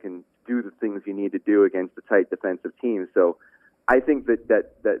net and that can do the things you need to do against a tight defensive team. So I think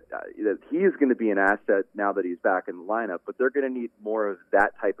that he is going to be an asset now that he's back in the lineup, but they're going to need more of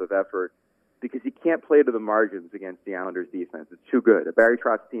that type of effort because you can't play to the margins against the Islanders defense. It's too good. A Barry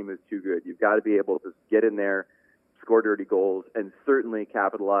Trotz team is too good. You've got to be able to get in there, score dirty goals, and certainly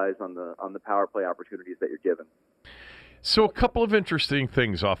capitalize on the power play opportunities that you're given. So a couple of interesting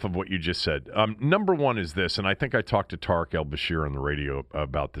things off of what you just said. Number one is this, and I think I talked to Tarek El-Bashir on the radio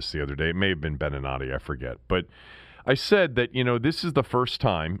about this the other day. It may have been Beninati, I forget. But I said that, this is the first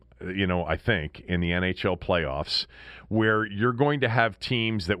time, I think, in the NHL playoffs where you're going to have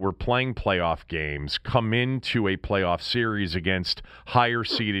teams that were playing playoff games come into a playoff series against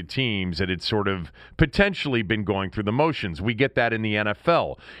higher-seeded teams that had sort of potentially been going through the motions. We get that in the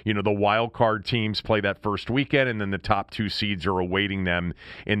NFL. The wild card teams play that first weekend, and then the top two seeds are awaiting them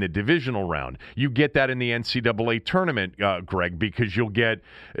in the divisional round. You get that in the NCAA tournament, Greg, because you'll get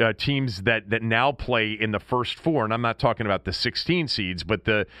teams that now play in the first four, and I'm not talking about the 16 seeds, but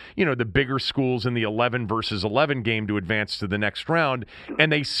the bigger schools in the 11 versus 11 game to advance to the next round,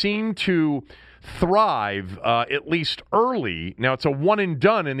 and they seem to thrive at least early. Now, it's a one and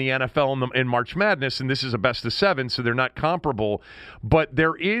done in the NFL in March Madness, and this is a best of seven, so they're not comparable, but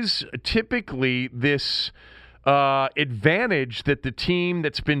there is typically this advantage that the team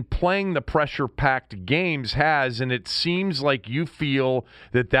that's been playing the pressure-packed games has, and it seems like you feel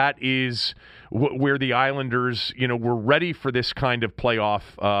that is where the Islanders, were ready for this kind of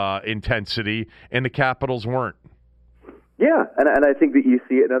playoff intensity, and the Capitals weren't. Yeah, and I think that you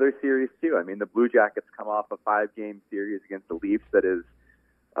see it in other series too. I mean, the Blue Jackets come off a 5-game series against the Leafs that is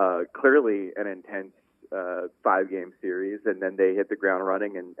clearly an intense 5-game series, and then they hit the ground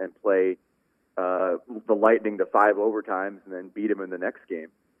running and play the Lightning to 5 overtimes and then beat them in the next game.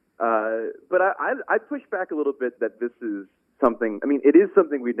 But I push back a little bit that this is something. I mean, it is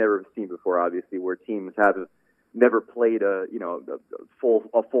something we've never seen before, obviously, where teams have never played a full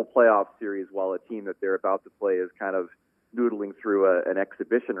playoff series while a team that they're about to play is kind of noodling through an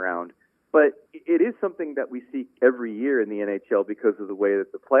exhibition round. But it is something that we see every year in the NHL because of the way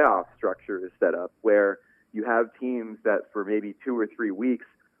that the playoff structure is set up, where you have teams that for maybe 2 or 3 weeks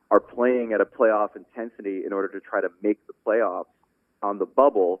are playing at a playoff intensity in order to try to make the playoffs on the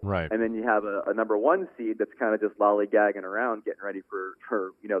bubble. Right. And then you have a number one seed that's kind of just lollygagging around, getting ready for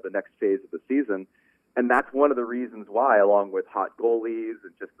the next phase of the season. And that's one of the reasons why, along with hot goalies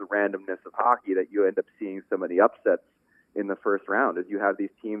and just the randomness of hockey, that you end up seeing so many upsets in the first round, is you have these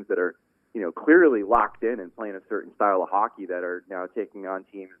teams that are, clearly locked in and playing a certain style of hockey that are now taking on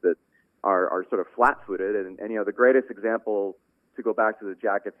teams that are sort of flat-footed. And the greatest example, to go back to the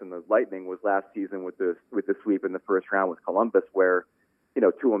Jackets and the Lightning, was last season with the sweep in the first round with Columbus, where,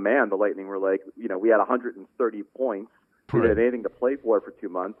 to a man, the Lightning were like, we had 130 points. We didn't have anything to play for 2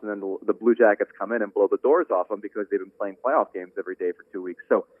 months, and then the Blue Jackets come in and blow the doors off them because they've been playing playoff games every day for 2 weeks.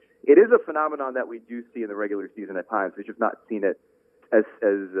 So it is a phenomenon that we do see in the regular season at times. We've just not seen it as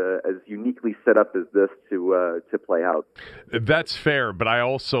uniquely set up as this to play out. That's fair, but I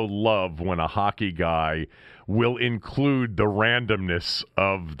also love when a hockey guy will include the randomness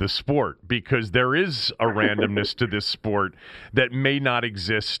of the sport, because there is a randomness to this sport that may not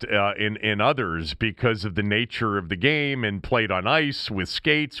exist in others because of the nature of the game, and played on ice with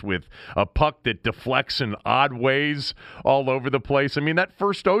skates, with a puck that deflects in odd ways all over the place. I mean, that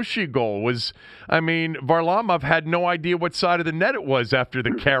first Oshie goal was, Varlamov had no idea what side of the net it was after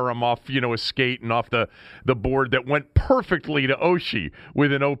the carom off, a skate and off the board that went perfectly to Oshie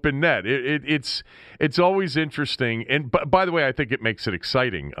with an open net. It's always interesting, and by the way, I think it makes it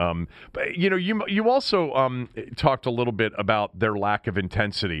exciting. But you also talked a little bit about their lack of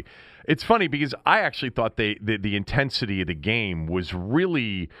intensity. It's funny because I actually thought the intensity of the game was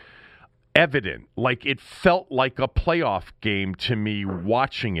really evident. Like, it felt like a playoff game to me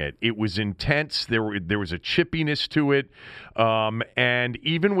watching it. It was intense. There was a chippiness to it. And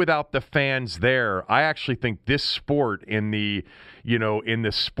even without the fans there, I actually think this sport in the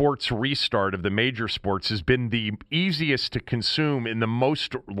sports restart of the major sports has been the easiest to consume and the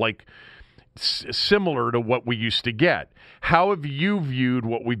most similar to what we used to get. How have you viewed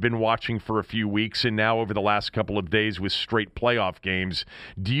what we've been watching for a few weeks and now over the last couple of days with straight playoff games?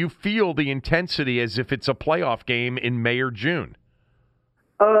 Do you feel the intensity as if it's a playoff game in May or June?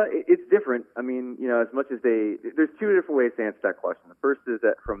 It's different. I mean, as much as there's two different ways to answer that question. The first is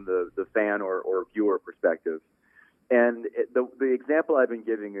that from the fan or viewer perspective. And the example I've been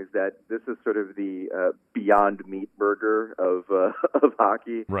giving is that this is sort of the Beyond Meat burger of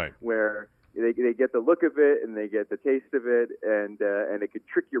hockey, right? Where they get the look of it and they get the taste of it, and it could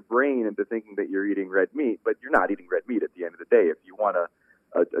trick your brain into thinking that you're eating red meat, but you're not eating red meat at the end of the day. If you want a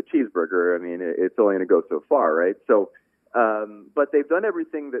cheeseburger, I mean, it's only going to go so far, right? So, but they've done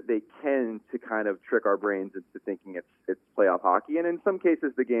everything that they can to kind of trick our brains into thinking it's playoff hockey, and in some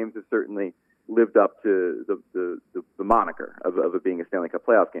cases, the games have certainly lived up to the moniker of it being a Stanley Cup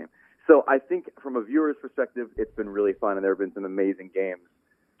playoff game. So I think from a viewer's perspective, it's been really fun, and there have been some amazing games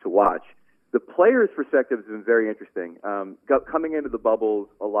to watch. The players' perspective has been very interesting. Coming into the bubbles,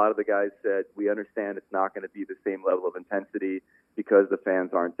 a lot of the guys said, we understand it's not going to be the same level of intensity because the fans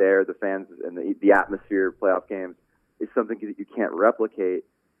aren't there. The fans and the atmosphere of playoff games is something that you can't replicate.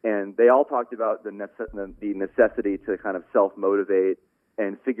 And they all talked about the necessity to kind of self-motivate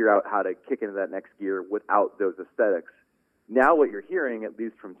and figure out how to kick into that next gear without those aesthetics. Now what you're hearing, at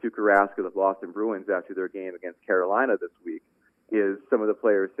least from Tuukka Rask of the Boston Bruins after their game against Carolina this week, is some of the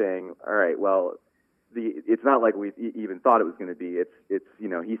players saying, all right, well, it's not like we even thought it was going to be.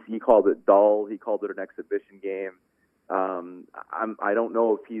 He called it dull. He called it an exhibition game. I don't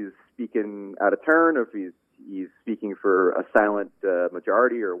know if he's speaking out of turn or if he's speaking for a silent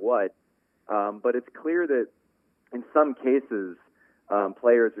majority or what. But it's clear that in some cases,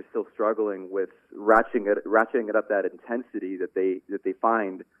 players are still struggling with ratcheting it up that intensity that they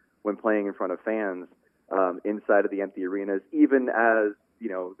find when playing in front of fans inside of the empty arenas, even as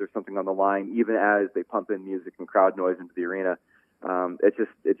there's something on the line, even as they pump in music and crowd noise into the arena. It's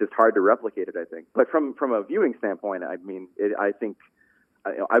just hard to replicate it, I think. But from a viewing standpoint, I mean, I think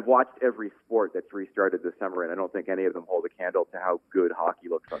I've watched every sport that's restarted this summer, and I don't think any of them hold a candle to how good hockey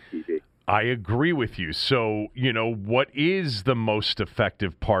looks on TV. I agree with you. So, what is the most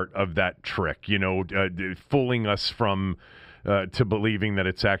effective part of that trick? Fooling us from to believing that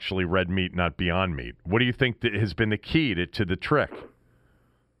it's actually red meat, not Beyond Meat. What do you think that has been the key to the trick?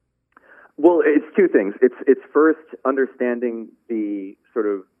 Well, it's two things. It's first understanding the sort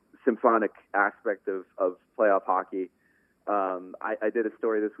of symphonic aspect of playoff hockey. I did a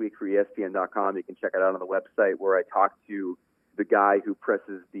story this week for ESPN.com. You can check it out on the website, where I talked to the guy who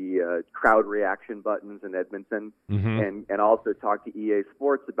presses the crowd reaction buttons in Edmonton, and also talked to EA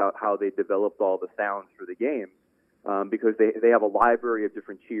Sports about how they developed all the sounds for the game, because they have a library of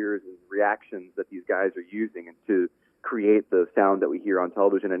different cheers and reactions that these guys are using and to create the sound that we hear on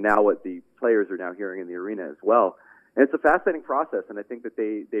television, and now what the players are now hearing in the arena as well. And it's a fascinating process, and I think that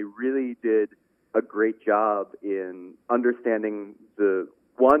they really did a great job in understanding the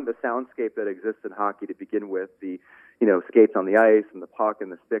soundscape that exists in hockey to begin with, the skates on the ice and the puck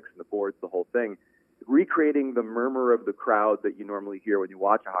and the sticks and the boards, the whole thing, recreating the murmur of the crowd that you normally hear when you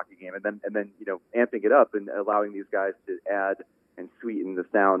watch a hockey game, and then amping it up and allowing these guys to add and sweeten the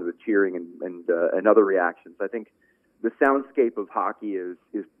sound with cheering and other reactions. I think the soundscape of hockey is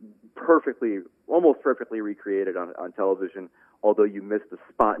almost perfectly recreated on television, although you miss the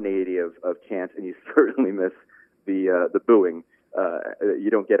spontaneity of chants, and you certainly miss the booing. You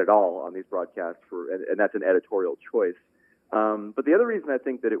don't get it all on these broadcasts, and that's an editorial choice. But the other reason I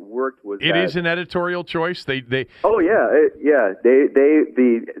think that it worked was it is an editorial choice. They Oh yeah.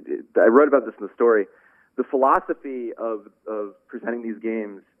 I wrote about this in the story. The philosophy of presenting these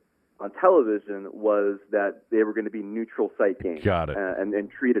games on television was that they were going to be neutral site games. Got it.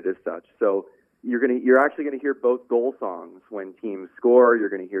 And treated as such. So you're actually going to hear both goal songs when teams score. You're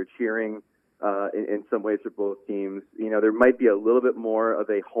going to hear cheering in some ways for both teams. There might be a little bit more of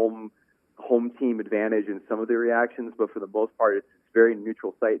a home team advantage in some of the reactions, but for the most part, it's very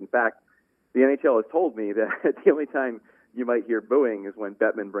neutral site. In fact, the NHL has told me that the only time you might hear booing is when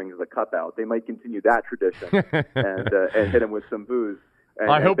Bettman brings the cup out. They might continue that tradition and hit him with some booze.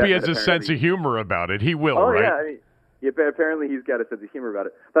 I hope he has a sense of humor about it. He will, right? Yeah, I mean, apparently he's got a sense of humor about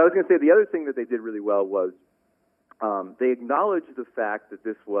it. But I was going to say the other thing that they did really well was they acknowledged the fact that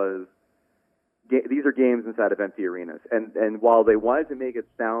this was these are games inside of empty arenas. And while they wanted to make it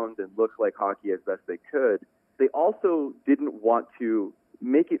sound and look like hockey as best they could, they also didn't want to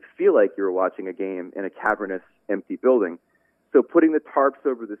make it feel like you were watching a game in a cavernous, empty building. So putting the tarps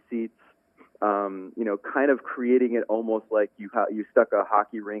over the seats, kind of creating it almost like you stuck a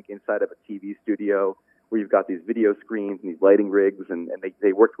hockey rink inside of a TV studio where you've got these video screens and these lighting rigs, and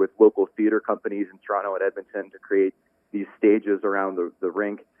they worked with local theater companies in Toronto and Edmonton to create these stages around the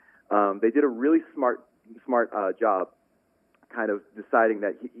rink. They did a really smart job kind of deciding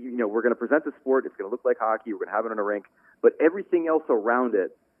that, we're going to present the sport, it's going to look like hockey, we're going to have it on a rink, but everything else around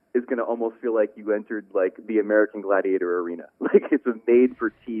it is going to almost feel like you entered like the American Gladiator Arena. Like it's a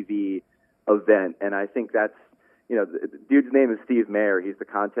made-for-TV event, and I think that's, the dude's name is Steve Mayer. He's the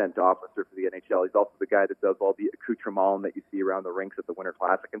content officer for the NHL. He's also the guy that does all the accoutrement that you see around the rinks at the Winter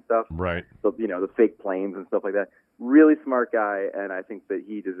Classic and stuff. Right. So, the fake planes and stuff like that. Really smart guy, and I think that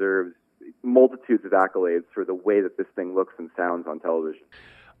he deserves multitudes of accolades for the way that this thing looks and sounds on television.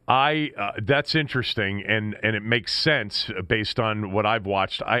 That's interesting, and it makes sense based on what I've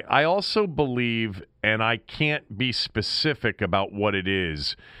watched. I also believe, and I can't be specific about what it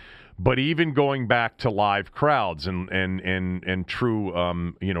is, but even going back to live crowds and true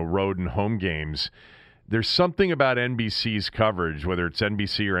road and home games, there's something about NBC's coverage, whether it's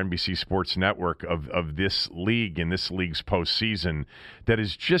NBC or NBC Sports Network, of this league and this league's postseason that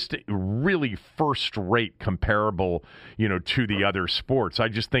is just really first-rate comparable, to the other sports. I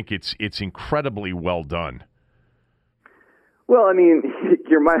just think it's incredibly well done. Well, I mean,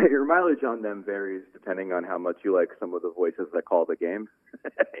 your mileage on them varies depending on how much you like some of the voices that call the game.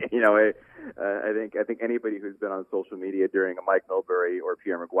 I think anybody who's been on social media during a Mike Milbury or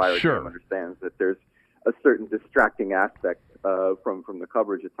Pierre McGuire game understands that there's a certain distracting aspect from the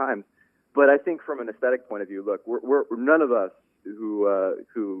coverage at times. But I think from an aesthetic point of view, look, we're none of us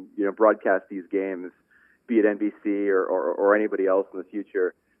who broadcast these games, be it NBC or anybody else in the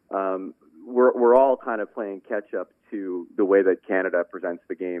future. We're all kind of playing catch up to the way that Canada presents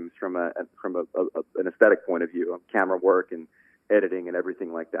the games from an aesthetic point of view, camera work and editing and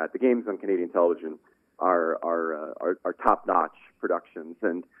everything like that. The games on Canadian television are top-notch productions,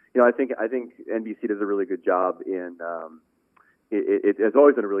 and I think NBC does a really good job in. It has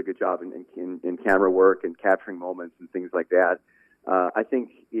always done a really good job in camera work and capturing moments and things like that. I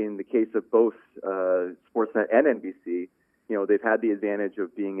think in the case of both Sportsnet and NBC, they've had the advantage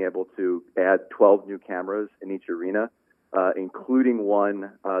of being able to add 12 new cameras in each arena, including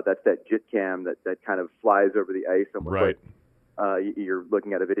one that's that JitCam that kind of flies over the ice almost right. Like you're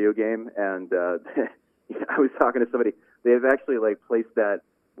looking at a video game. And I was talking to somebody. They've actually placed that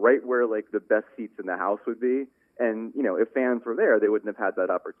right where the best seats in the house would be. And, if fans were there, they wouldn't have had that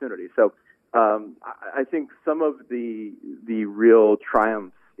opportunity. So I think some of the real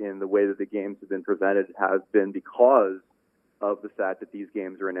triumphs in the way that the games have been presented have been because of the fact that these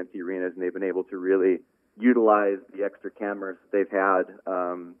games are in empty arenas and they've been able to really utilize the extra cameras they've had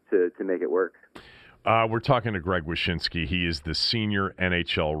to make it work. We're talking to Greg Wyshynski. He is the senior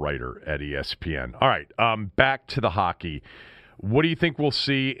NHL writer at ESPN. All right, back to the hockey. What do you think we'll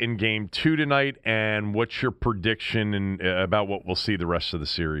see in Game 2 tonight, and what's your prediction about what we'll see the rest of the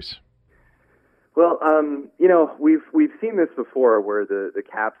series? Well, we've seen this before where the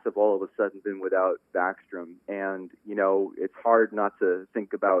Caps have all of a sudden been without Backstrom, and it's hard not to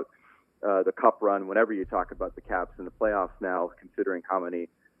think about the Cup run whenever you talk about the Caps in the playoffs now, considering how many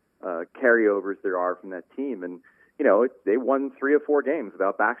carryovers there are from that team. And they won 3 or 4 games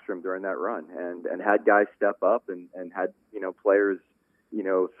without Backstrom during that run, and had guys step up and had players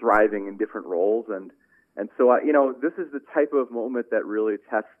thriving in different roles, and so this is the type of moment that really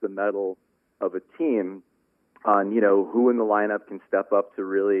tests the mettle of a team on who in the lineup can step up to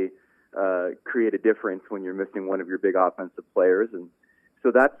really create a difference when you're missing one of your big offensive players. And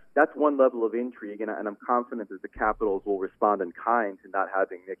so that's one level of intrigue, and I'm confident that the Capitals will respond in kind to not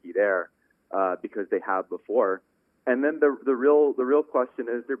having Nicky there because they have before. And then the real question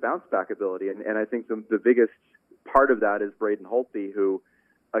is their bounce back ability, and I think the biggest part of that is Braden Holtby, who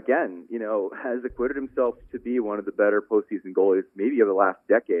again has acquitted himself to be one of the better postseason goalies maybe of the last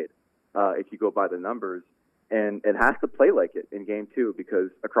decade. If you go by the numbers, and has to play like it in Game 2 because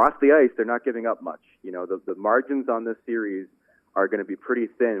across the ice they're not giving up much. The margins on this series are going to be pretty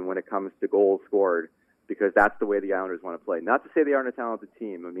thin when it comes to goals scored because that's the way the Islanders want to play. Not to say they aren't a talented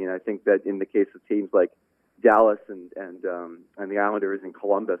team. I mean, I think that in the case of teams like Dallas and the Islanders and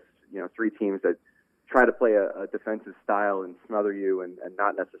Columbus, 3 teams that try to play a defensive style and smother you and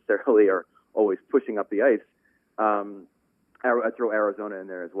not necessarily are always pushing up the ice. I throw Arizona in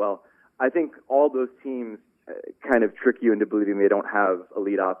there as well. I think all those teams kind of trick you into believing they don't have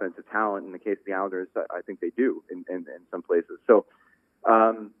elite offensive talent. In the case of the Islanders, I think they do in some places. So,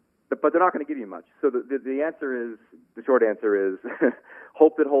 but they're not going to give you much. So the short answer is,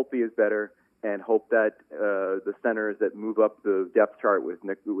 hope that Holtby is better, and hope that the centers that move up the depth chart with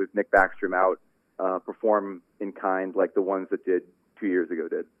Nick Backstrom out perform in kind like the ones that did 2 years ago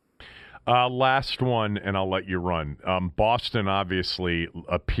did. Last one, and I'll let you run. Boston obviously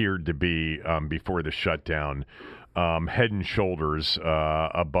appeared to be, before the shutdown, head and shoulders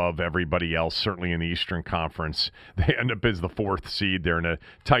above everybody else, certainly in the Eastern Conference. They end up as the 4th seed. They're in a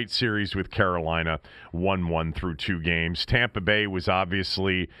tight series with Carolina, 1-1 through 2 games. Tampa Bay was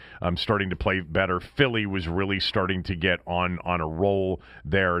obviously starting to play better. Philly was really starting to get on a roll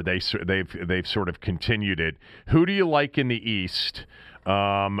there. They've sort of continued it. Who do you like in the East?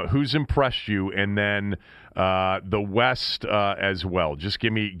 Who's impressed you? And then the West as well. Just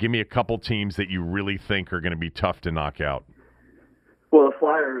give me a couple teams that you really think are going to be tough to knock out. Well, the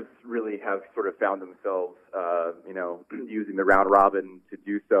Flyers really have sort of found themselves, using the round robin to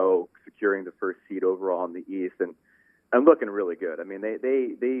do so, securing the 1st seed overall in the East, and looking really good. I mean,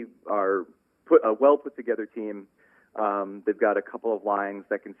 they are a well put together team. They've got a couple of lines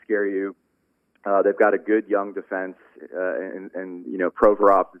that can scare you. They've got a good young defense, and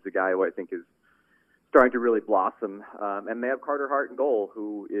Provorov is a guy who I think is starting to really blossom. And they have Carter Hart in goal,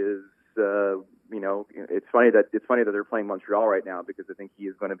 who is, it's funny that they're playing Montreal right now, because I think he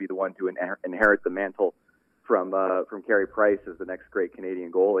is going to be the one to inherit the mantle from Carey Price as the next great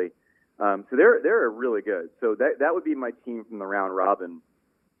Canadian goalie. So they're really good. So that would be my team from the round robin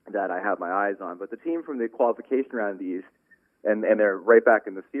that I have my eyes on. But the team from the qualification round of the East, and they're right back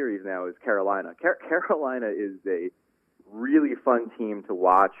in the series now, is Carolina. Carolina is a really fun team to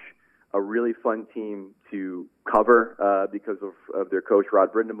watch, a really fun team to cover because of their coach,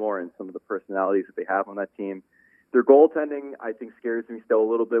 Rod Brindamore, and some of the personalities that they have on that team. Their goaltending, I think, scares me still a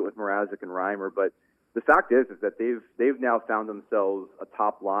little bit with Mrazek and Reimer, but the fact is that they've now found themselves a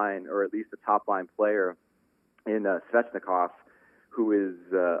top line, or at least a top line player in Svechnikov, who is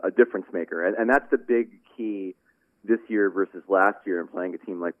a difference maker. And that's the big key this year versus last year in playing a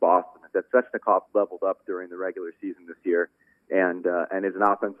team like Boston, that Svechnikov leveled up during the regular season this year, and is an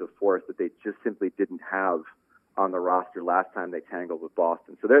offensive force that they just simply didn't have on the roster last time they tangled with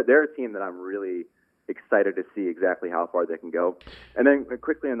Boston. So they're a team that I'm really excited to see exactly how far they can go. And then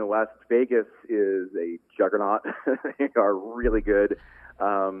quickly in the West, Vegas is a juggernaut. They are really good.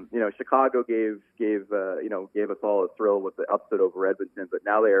 Chicago gave us all a thrill with the upset over Edmonton, but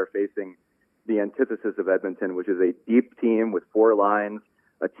now they are facing the antithesis of Edmonton, which is a deep team with 4 lines,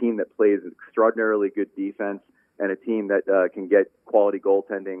 a team that plays extraordinarily good defense, and a team that can get quality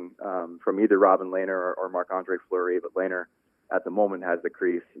goaltending from either Robin Lehner or Marc-Andre Fleury, but Lehner at the moment has the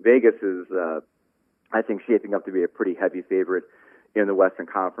crease. Vegas is, I think, shaping up to be a pretty heavy favorite in the Western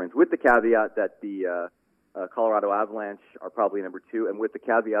Conference, with the caveat that the Colorado Avalanche are probably number 2, and with the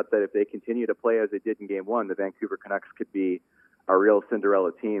caveat that if they continue to play as they did in Game 1, the Vancouver Canucks could be a real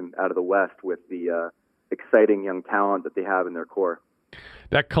Cinderella team out of the West with the exciting young talent that they have in their core.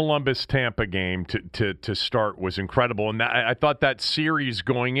 That Columbus-Tampa game to start was incredible, and I thought that series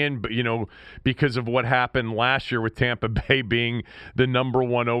going in, but because of what happened last year with Tampa Bay being the number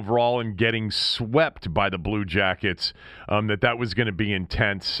 1 overall and getting swept by the Blue Jackets, that was going to be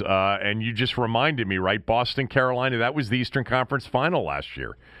intense. And you just reminded me, right? Boston, Carolina, that was the Eastern Conference Final last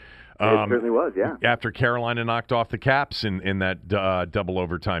year. It certainly was, yeah. After Carolina knocked off the Caps in that double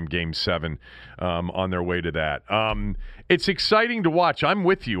overtime Game 7 on their way to that. It's exciting to watch. I'm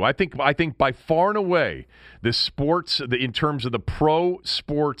with you. I think by far and away, the sports, in terms of the pro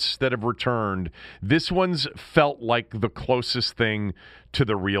sports that have returned, this one's felt like the closest thing to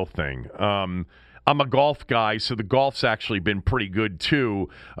the real thing. I'm a golf guy, so the golf's actually been pretty good too.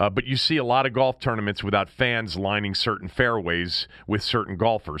 But you see a lot of golf tournaments without fans lining certain fairways with certain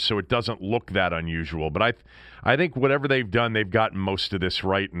golfers, so it doesn't look that unusual. But I think whatever they've done, they've gotten most of this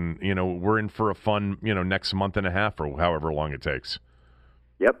right, and we're in for a fun next month and a half or however long it takes.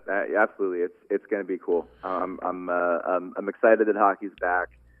 Yep, absolutely. It's going to be cool. I'm excited that hockey's back.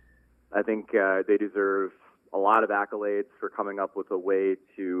 I think they deserve a lot of accolades for coming up with a way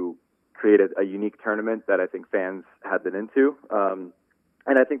to create a unique tournament that I think fans have been into. And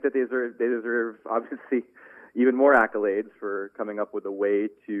I think that they deserve obviously even more accolades for coming up with a way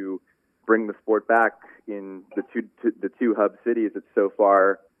to bring the sport back in the two hub cities that so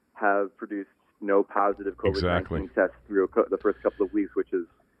far have produced no positive COVID-19 tests through the first couple of weeks, which is,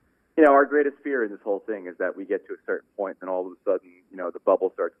 our greatest fear in this whole thing is that we get to a certain point and all of a sudden, the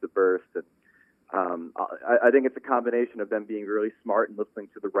bubble starts to burst. And I think it's a combination of them being really smart and listening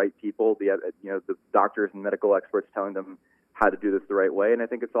to the right people, the doctors and medical experts telling them how to do this the right way. And I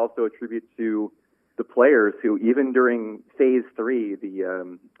think it's also a tribute to the players who, even during phase 3,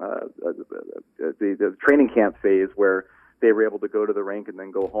 the training camp phase where they were able to go to the rink and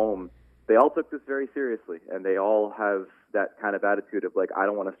then go home, they all took this very seriously, and they all have that kind of attitude of like, I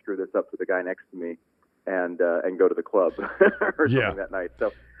don't want to screw this up to the guy next to me, and go to the club or something that night.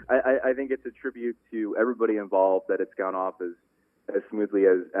 So I think it's a tribute to everybody involved that it's gone off as smoothly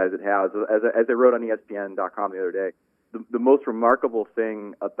as it has. As I wrote on ESPN.com the other day, the most remarkable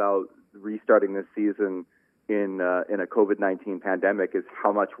thing about restarting this season in a COVID-19 pandemic is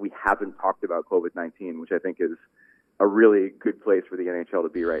how much we haven't talked about COVID-19, which I think is a really good place for the NHL to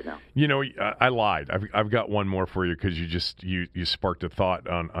be right now. You know, I lied. I've got one more for you because you sparked a thought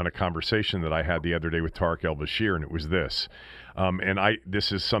on a conversation that I had the other day with Tarek El-Bashir, and it was this.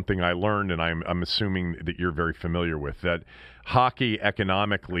 This is something I learned, and I'm assuming that you're very familiar with, that hockey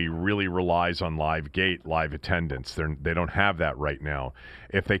economically really relies on live attendance. They don't have that right now.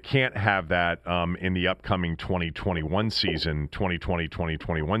 If they can't have that in the upcoming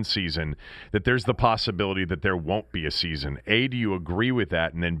 2020-2021 season, that there's the possibility that there won't be a season. A, do you agree with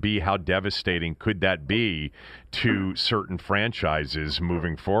that? And then B, how devastating could that be to certain franchises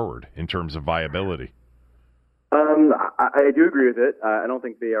moving forward in terms of viability? I do agree with it. I don't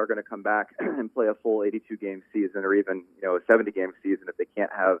think they are going to come back and play a full 82-game season or even a 70-game season if they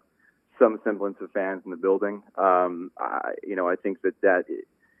can't have some semblance of fans in the building. I think that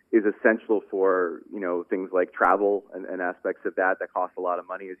is essential for things like travel and aspects of that cost a lot of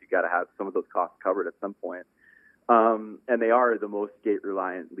money. Is you got to have some of those costs covered at some point. And they are the most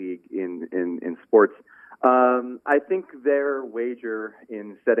gate-reliant league in sports. I think their wager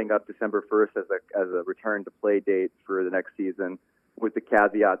in setting up December 1st as a return to play date for the next season, with the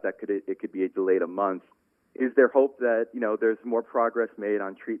caveat that it could be delayed a month, is their hope that there's more progress made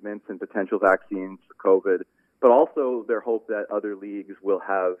on treatments and potential vaccines for COVID, but also their hope that other leagues will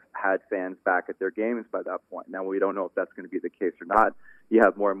have had fans back at their games by that point. Now, we don't know if that's going to be the case or not. You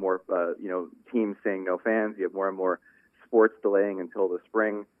have more and more teams saying no fans. You have more and more sports delaying until the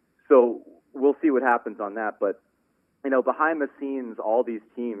spring. So we'll see what happens on that. But, behind the scenes, all these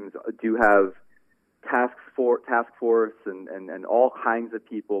teams do have task force and all kinds of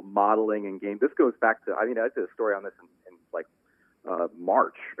people modeling in game. This goes back to, I did a story on this in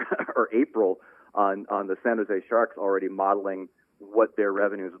March or April on the San Jose Sharks already modeling what their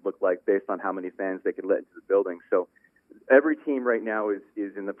revenues would look like based on how many fans they could let into the building. So every team right now is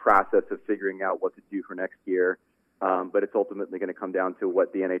in the process of figuring out what to do for next year. But it's ultimately going to come down to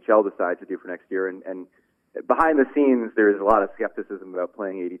what the NHL decides to do for next year. And behind the scenes, there's a lot of skepticism about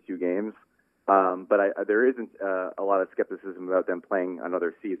playing 82 games. But there isn't a lot of skepticism about them playing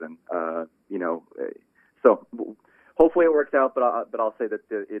another season. So hopefully it works out. But I'll say that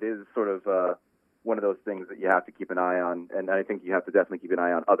it is sort of one of those things that you have to keep an eye on, and I think you have to definitely keep an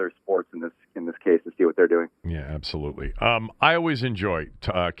eye on other sports in this case to see what they're doing. Yeah, absolutely. I always enjoy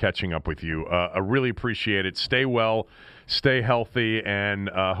catching up with you. I really appreciate it. Stay well, stay healthy, and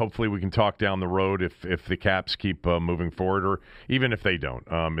hopefully we can talk down the road if the Caps keep moving forward, or even if they don't.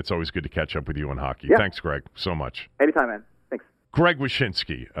 It's always good to catch up with you on hockey. Yeah. Thanks, Greg, so much. Anytime, man. Thanks. Greg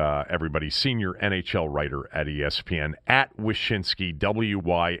Wyshynski, everybody, senior NHL writer at ESPN, at Wyshynski,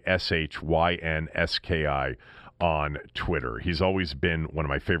 WYSHYNSKI on Twitter. He's always been one of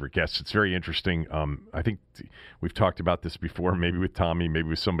my favorite guests. It's very interesting. I think we've talked about this before, maybe with Tommy, maybe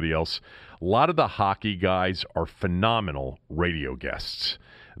with somebody else. A lot of the hockey guys are phenomenal radio guests.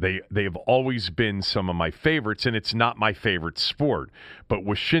 They've always been some of my favorites, and it's not my favorite sport, but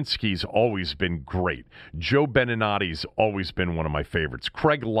Wyshynski's always been great. Joe Beninati's always been one of my favorites.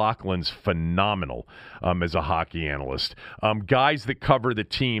 Craig Laughlin's phenomenal as a hockey analyst. Guys that cover the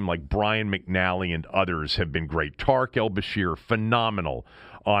team like Brian McNally and others have been great. Tarek El-Bashir, phenomenal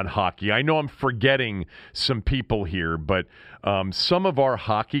on hockey. I know I'm forgetting some people here, but some of our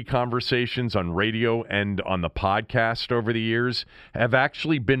hockey conversations on radio and on the podcast over the years have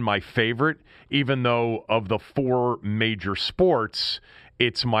actually been my favorite, even though of the four major sports,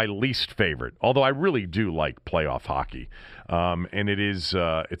 it's my least favorite. Although I really do like playoff hockey, and it is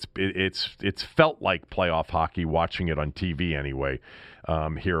it's felt like playoff hockey watching it on TV anyway.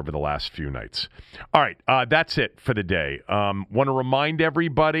 Here over the last few nights. All right, that's it for the day. Want to remind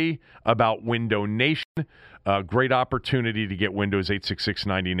everybody about Window Nation. Great opportunity to get Windows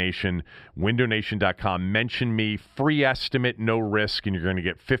 866-90Nation, windownation.com. Mention me, free estimate, no risk, and you're going to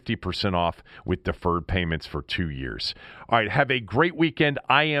get 50% off with deferred payments for 2 years. All right, have a great weekend.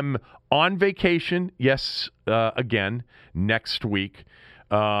 I am on vacation, yes, again, next week.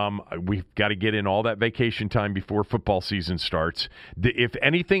 We've got to get in all that vacation time before football season starts. If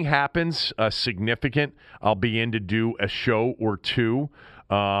anything happens significant, I'll be in to do a show or two.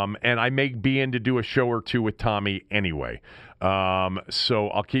 And I may be in to do a show or two with Tommy anyway. So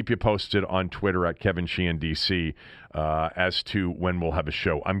I'll keep you posted on Twitter at Kevin Sheehan DC as to when we'll have a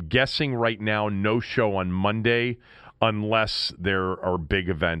show. I'm guessing right now no show on Monday unless there are big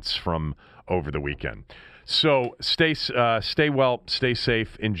events from over the weekend. So stay well, stay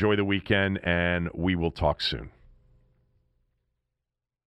safe, enjoy the weekend, and we will talk soon.